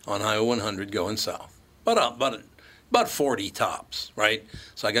 40 on Highway 100 going south. About 40 tops, right?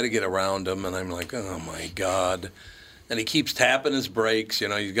 So I got to get around him, and I'm like, oh, my God. And he keeps tapping his brakes.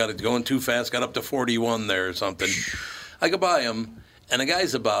 He's got it going too fast, got up to 41 there or something. I go by him, and the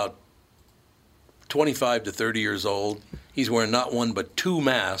guy's about 25 to 30 years old. He's wearing not one but 2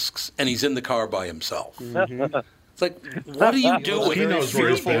 masks, and he's in the car by himself. It's like, what are you doing? He knows where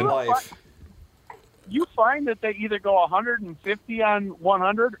he's been. You find that they either go 150 on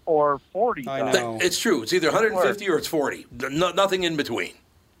 100 or 40. It's true. It's either 150 or it's 40. Nothing in between.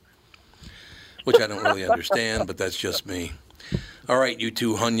 Which I don't really understand, but that's just me. All right, you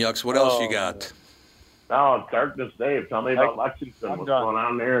two hunyucks, what else you got? Oh, Darkness Dave, tell me about Lexington. What's going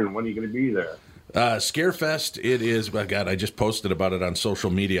on there, and when are you going to be there? Scarefest, it is. Oh God, I just posted about it on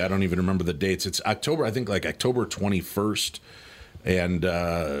social media. I don't even remember the dates. It's October, I think, like October 21st And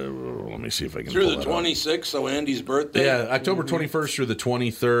let me see if I can through pull the that up. 26th, so Andy's birthday. Yeah, October 21st through the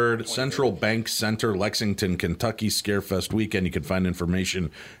 23rd, Central Bank Center, Lexington, Kentucky, Scarefest Weekend. You can find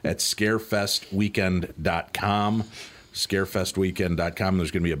information at scarefestweekend.com. Scarefestweekend.com.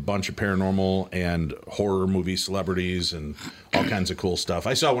 There's going to be a bunch of paranormal and horror movie celebrities and all kinds of cool stuff.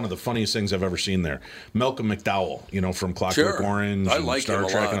 I saw one of the funniest things I've ever seen there. Malcolm McDowell, from Clockwork Orange I and like Star him a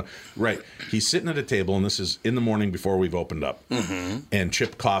Trek. lot. Right. He's sitting at a table, and this is in the morning before we've opened up. Mm-hmm. And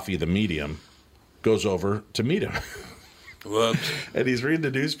Chip Coffey, the medium, goes over to meet him. Whoops. And he's reading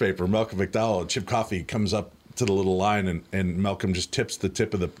the newspaper. Malcolm McDowell, Chip Coffey comes up to the little line, and Malcolm just tips the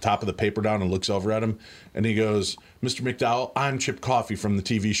top of the paper down and looks over at him. And he goes, "Mr. McDowell, I'm Chip Coffey from the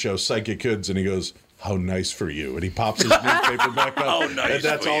TV show Psychic Kids." And he goes, "How nice for you." And he pops his newspaper back up. How nice and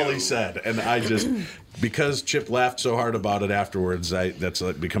that's for all you. he said. And I just, because Chip laughed so hard about it afterwards, that's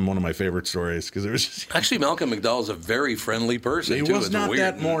become one of my favorite stories. Because it was just, Actually, Malcolm McDowell's a very friendly person, he too. was It's not weird.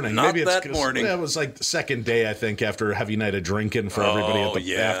 that morning. Not Maybe that morning. That was like the second day, I think, after a heavy night of drinking for everybody at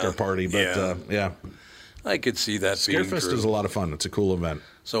the after party. But yeah. I could see that being true. Scarefest is a lot of fun. It's a coel event.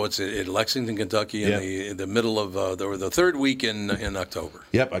 So it's in Lexington, Kentucky, in the middle of the third week in October.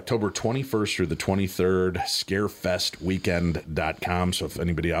 Yep, October 21st through the 23rd, scarefestweekend.com. So if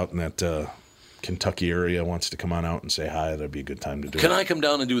anybody out in that Kentucky area wants to come on out and say hi, that'd be a good time to do it. Can I come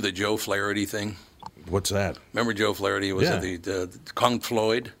down and do the Joe Flaherty thing? What's that? Remember Joe Flaherty was at the Count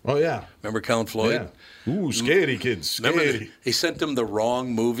Floyd? Oh, yeah. Remember Count Floyd? Yeah. Ooh, scary kids, Remember they sent him the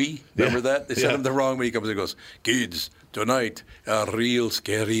wrong movie? Remember that? They sent him the wrong movie. He comes and goes, "Kids, tonight, a real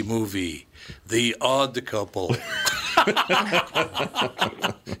scary movie. The Odd Couple."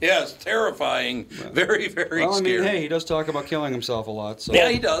 Yes, terrifying. Very, very well, scary. Hey, he does talk about killing himself a lot. So yeah,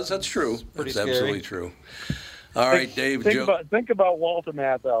 he does. That's true. Pretty That's scary. absolutely true. All right, Dave. Think about Walter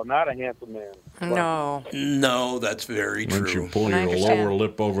Matthau, not a handsome man. No, that's very Why true. don't you pull your lower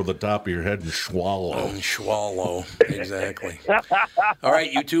lip over the top of your head and swallow? Swallow, exactly. All right,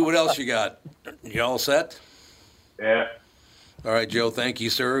 you two, what else you got? You all set? Yeah. All right, Joe, thank you,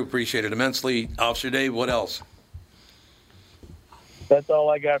 sir. Appreciate it immensely. Officer Dave, what else? That's all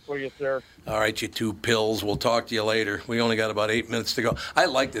I got for you, sir. All right, you two pills. We'll talk to you later. We only got about 8 minutes to go. I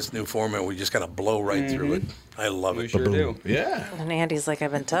like this new format. We just kind of blow right through it. I love it. We sure do. Yeah. And Andy's like,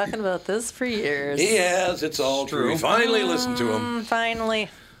 I've been talking about this for years. He has. It's all true. We finally listened to him. Finally.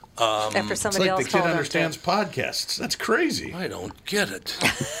 After It's somebody like else the kid told him understands to. podcasts. That's crazy. I don't get it.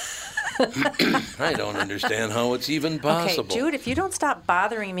 I don't understand how it's even possible. Okay, Jude, if you don't stop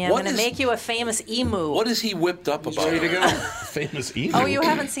bothering me, I'm What going to is- make you a famous emu. What is he whipped up about? Ready to go. Famous emu. Oh, you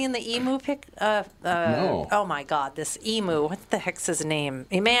haven't seen the emu pic? No. Oh, my God, this emu. What the heck's his name?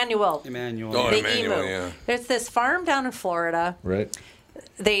 Emmanuel. Oh, The Emmanuel, emu. yeah. There's this farm down in Florida. Right.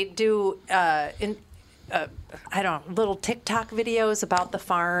 They do I don't know, little TikTok videos about the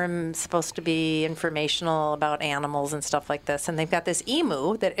farm, supposed to be informational about animals and stuff like this. And they've got this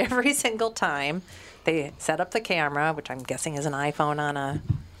emu that every single time they set up the camera, which I'm guessing is an iPhone on a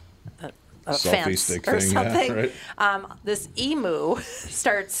Selfie fence stick or thing, yeah, something. right. This emu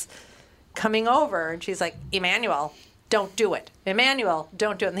starts coming over, and she's like, "Emmanuel, don't do it. Emmanuel,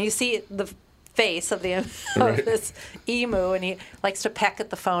 don't do it." And you see the face of Right. this emu, and he likes to peck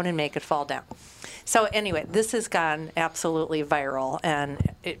at the phone and make it fall down. So anyway, this has gone absolutely viral, and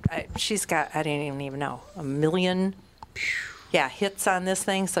she's got, I didn't even know, 1 million hits on this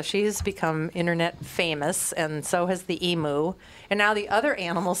thing. So she's become internet famous, and so has the emu. And now the other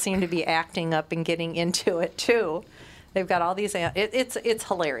animals seem to be acting up and getting into it too. They've got all these. It's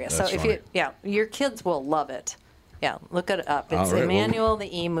hilarious. That's so if funny. your kids will love it. Yeah, look it up. It's All right, well- Emmanuel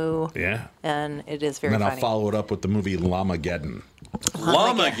the emu. Yeah. And it is very And then funny. I'll follow it up with the movie Llamageddon.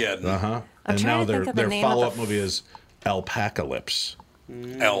 Llamageddon. Uh-huh. I'm And trying now to think of the their name of follow-up the movie is Alpacalypse.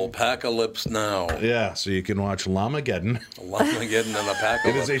 Alpacalypse now. Yeah, so you can watch Llamageddon. Llamageddon and Alpacalypse.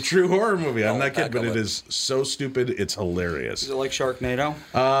 It is a true horror movie. I'm not kidding, but it Alpacalypse. is so stupid, it's hilarious. Is it like Sharknado?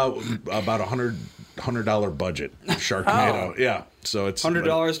 About $100 budget. Sharknado. Yeah. So it's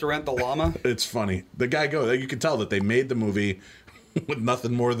 $100 to rent the llama? It's funny. The guy you can tell that they made the movie with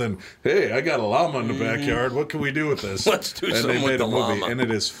nothing more than, hey, I got a llama in the backyard. What can we do with this? Let's do and something they with made the a movie, llama. and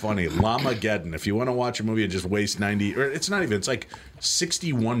it is funny. Llamageddon. If you want to watch a movie and just waste 90, or it's not even, it's like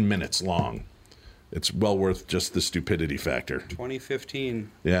 61 minutes long. It's well worth just the stupidity factor.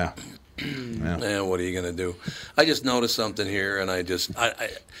 2015. Yeah. Yeah, what are you going to do? I just noticed something here, and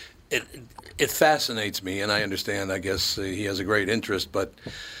it fascinates me, and I understand, I guess, he has a great interest, but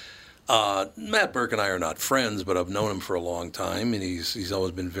Matt Birk and I are not friends, but I've known him for a long time, and he's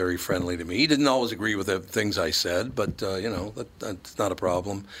always been very friendly to me. He didn't always agree with the things I said, but, that's not a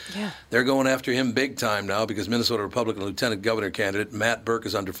problem. Yeah. They're going after him big time now because Minnesota Republican Lieutenant Governor candidate Matt Birk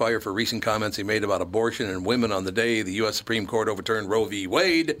is under fire for recent comments he made about abortion and women on the day the U.S. Supreme Court overturned Roe v.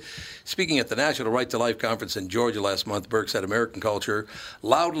 Wade. Speaking at the National Right to Life Conference in Georgia last month, Birk said American culture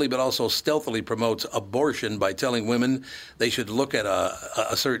loudly but also stealthily promotes abortion by telling women they should look at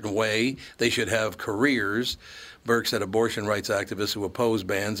a certain way. They should have careers. Birk said abortion rights activists who oppose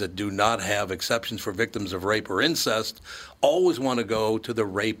bans that do not have exceptions for victims of rape or incest always want to go to the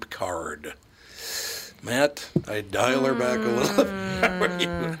rape card. Matt, I dial her back a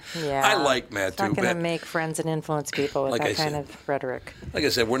little. Yeah. I like Matt, too. Not going to make friends and influence people with that kind of rhetoric. Like I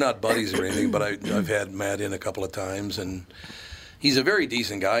said, we're not buddies or anything, but I've had Matt in a couple of times, and he's a very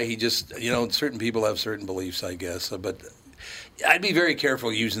decent guy. He just, certain people have certain beliefs, I guess, but I'd be very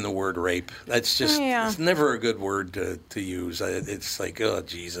careful using the word rape. That's just it's never a good word to use. It's like, oh,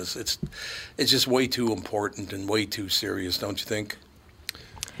 Jesus. It's just way too important and way too serious, don't you think?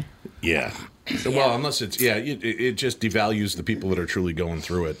 Yeah. Well, unless it's, it just devalues the people that are truly going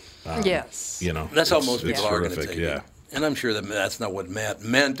through it. Yes. That's how most people are going to take it. And I'm sure that's not what Matt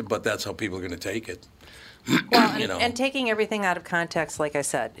meant, but that's how people are going to take it. Well, and taking everything out of context, like I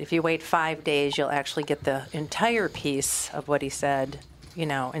said, if you wait 5 days, you'll actually get the entire piece of what he said,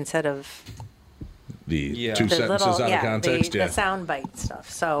 instead of the two sentences out of context. The soundbite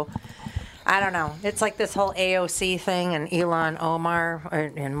stuff. So, I don't know. It's like this whole AOC thing and Ilhan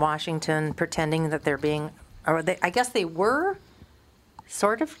Omar in Washington pretending that they're being, I guess they were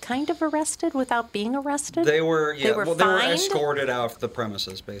sort of kind of arrested without being arrested. They were fined? They were escorted out the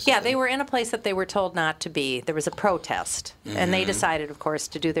premises, basically. Yeah, they were in a place that they were told not to be. There was a protest, and they decided, of course,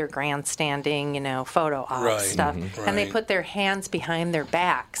 to do their grandstanding, photo op stuff, and they put their hands behind their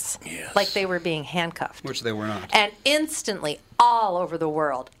backs, like they were being handcuffed. Which they were not. And instantly, all over the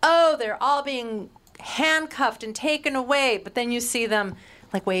world, they're all being handcuffed and taken away, but then you see them,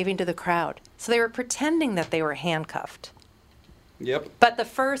 like, waving to the crowd. So they were pretending that they were handcuffed. Yep. But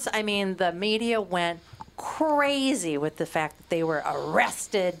the media went crazy with the fact that they were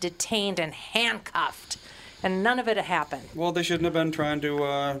arrested, detained, and handcuffed, and none of it happened. Well, they shouldn't have been trying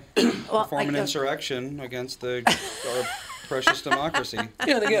to perform an insurrection against our precious democracy.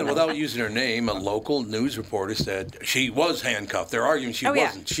 Yeah, and again, without using her name, a local news reporter said she was handcuffed. They're arguing she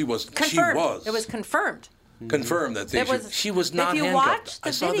wasn't. She was. Confirmed. She was. It was confirmed. Confirmed that she was not handcuffed. I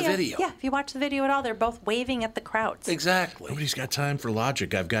saw the video. Yeah, if you watch the video at all, they're both waving at the crowds. Exactly. Nobody's got time for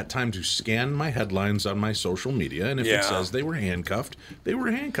logic. I've got time to scan my headlines on my social media, and if it says they were handcuffed, they were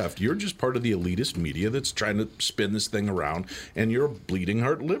handcuffed. You're just part of the elitist media that's trying to spin this thing around, and you're a bleeding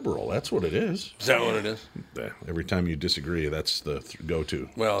heart liberal. That's what it is. Is that what it is? Every time you disagree, that's the go-to.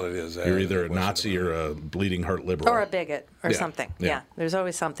 Well, it is. You're either a Nazi or a bleeding heart liberal. Or a bigot or something. Yeah. There's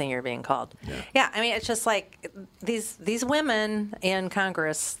always something you're being called. Yeah, it's just like these women in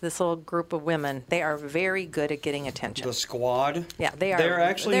Congress, this little group of women, they are very good at getting attention. The squad? Yeah, they are. They're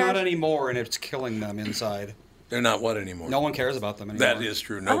actually not anymore, and it's killing them inside. They're not what anymore? No one cares about them anymore. That is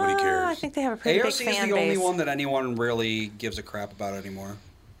true. Nobody cares. I think they have a pretty big fan base. AOC is the only one that anyone really gives a crap about anymore.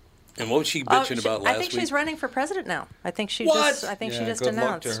 And what was she bitching about last week? I think she's running for president now. I think she what? just good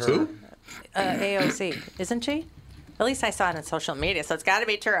announced. Luck to her. AOC, isn't she? At least I saw it on social media, so it's got to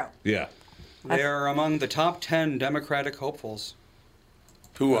be true. Yeah. They are among the top 10 Democratic hopefuls.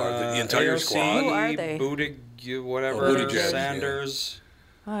 Who are the entire AOC, squad? Who are they? Buttigieg, Sanders.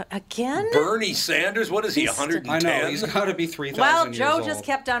 Again? Bernie Sanders? What is he, 110? I know, he's got to be 3,000 Well, years Joe old. just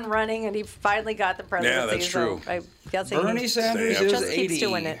kept on running, and he finally got the presidency. Yeah, that's true. So I guess Bernie Sanders he is just 80. keeps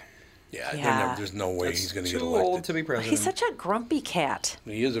doing it. Yeah. There's no way he's going to get too elected. old to be president. He's such a grumpy cat.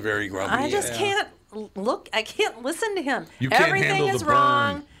 He is a very grumpy I just can't look. I can't listen to him. You can't Everything handle is the burn.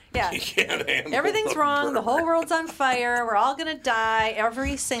 wrong. Yeah. You can't handle Everything's the wrong. burn. The whole world's on fire. We're all going to die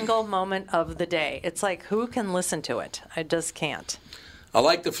every single moment of the day. It's like, who can listen to it? I just can't. I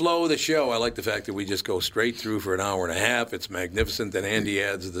like the flow of the show. I like the fact that we just go straight through for an hour and a half. It's magnificent. Then Andy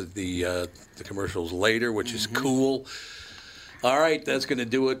adds the commercials later, which is cool. All right, that's going to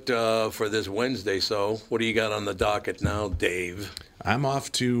do it for this Wednesday. So what do you got on the docket now, Dave? I'm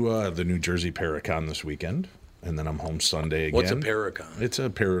off to the New Jersey Paracon this weekend, and then I'm home Sunday again. What's a Paracon? It's a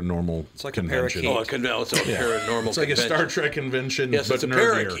paranormal convention. Oh, it's a paranormal It's like convention. a Star Trek convention, Yes, but it's a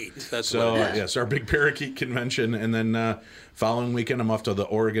nerdier. parakeet. That's so, what it is. yes, our big parakeet convention. And then following weekend, I'm off to the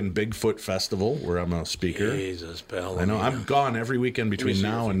Oregon Bigfoot Festival, where I'm a speaker. Jesus, pal. I know. I'm gone every weekend between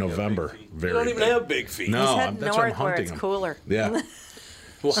now and November. You don't even have big feet. No, He's heading that's why I'm north where hunting it's them. cooler. Yeah.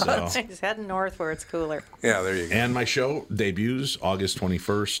 So. He's heading north where it's cooler. Yeah, there you go. And my show debuts August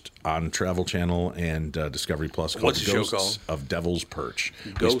 21st on Travel Channel and Discovery Plus called What's the show Ghosts called? of Devil's Perch.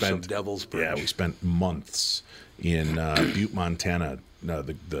 Ghosts of Devil's Perch. Yeah, we spent months in Butte, Montana.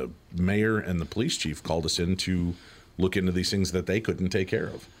 The mayor and the police chief called us in to look into these things that they couldn't take care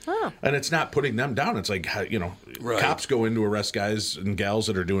of. Oh. And it's not putting them down. It's like, cops go in to arrest guys and gals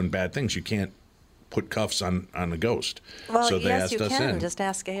that are doing bad things. You can't put cuffs on a ghost. Well, so they yes, asked you us can. in. Just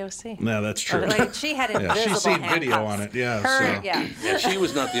ask AOC. No, that's true. Wait, she had invisible she's seen handcuffs. video on it. Yeah, Yeah, she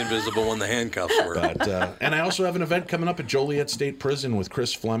was not the invisible one. The handcuffs were. But and I also have an event coming up at Joliet State Prison with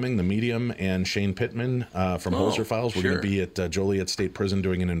Chris Fleming, the medium, and Shane Pittman from Holzer Files. We're going to be at Joliet State Prison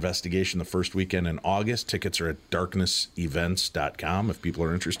doing an investigation the first weekend in August. Tickets are at darknessevents.com if people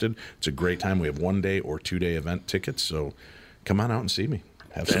are interested. It's a great time. We have 1-day or 2-day event tickets, so come on out and see me.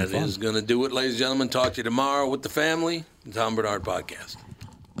 Have some fun. That is going to do it, ladies and gentlemen. Talk to you tomorrow with the family. The Tom Bernard Podcast.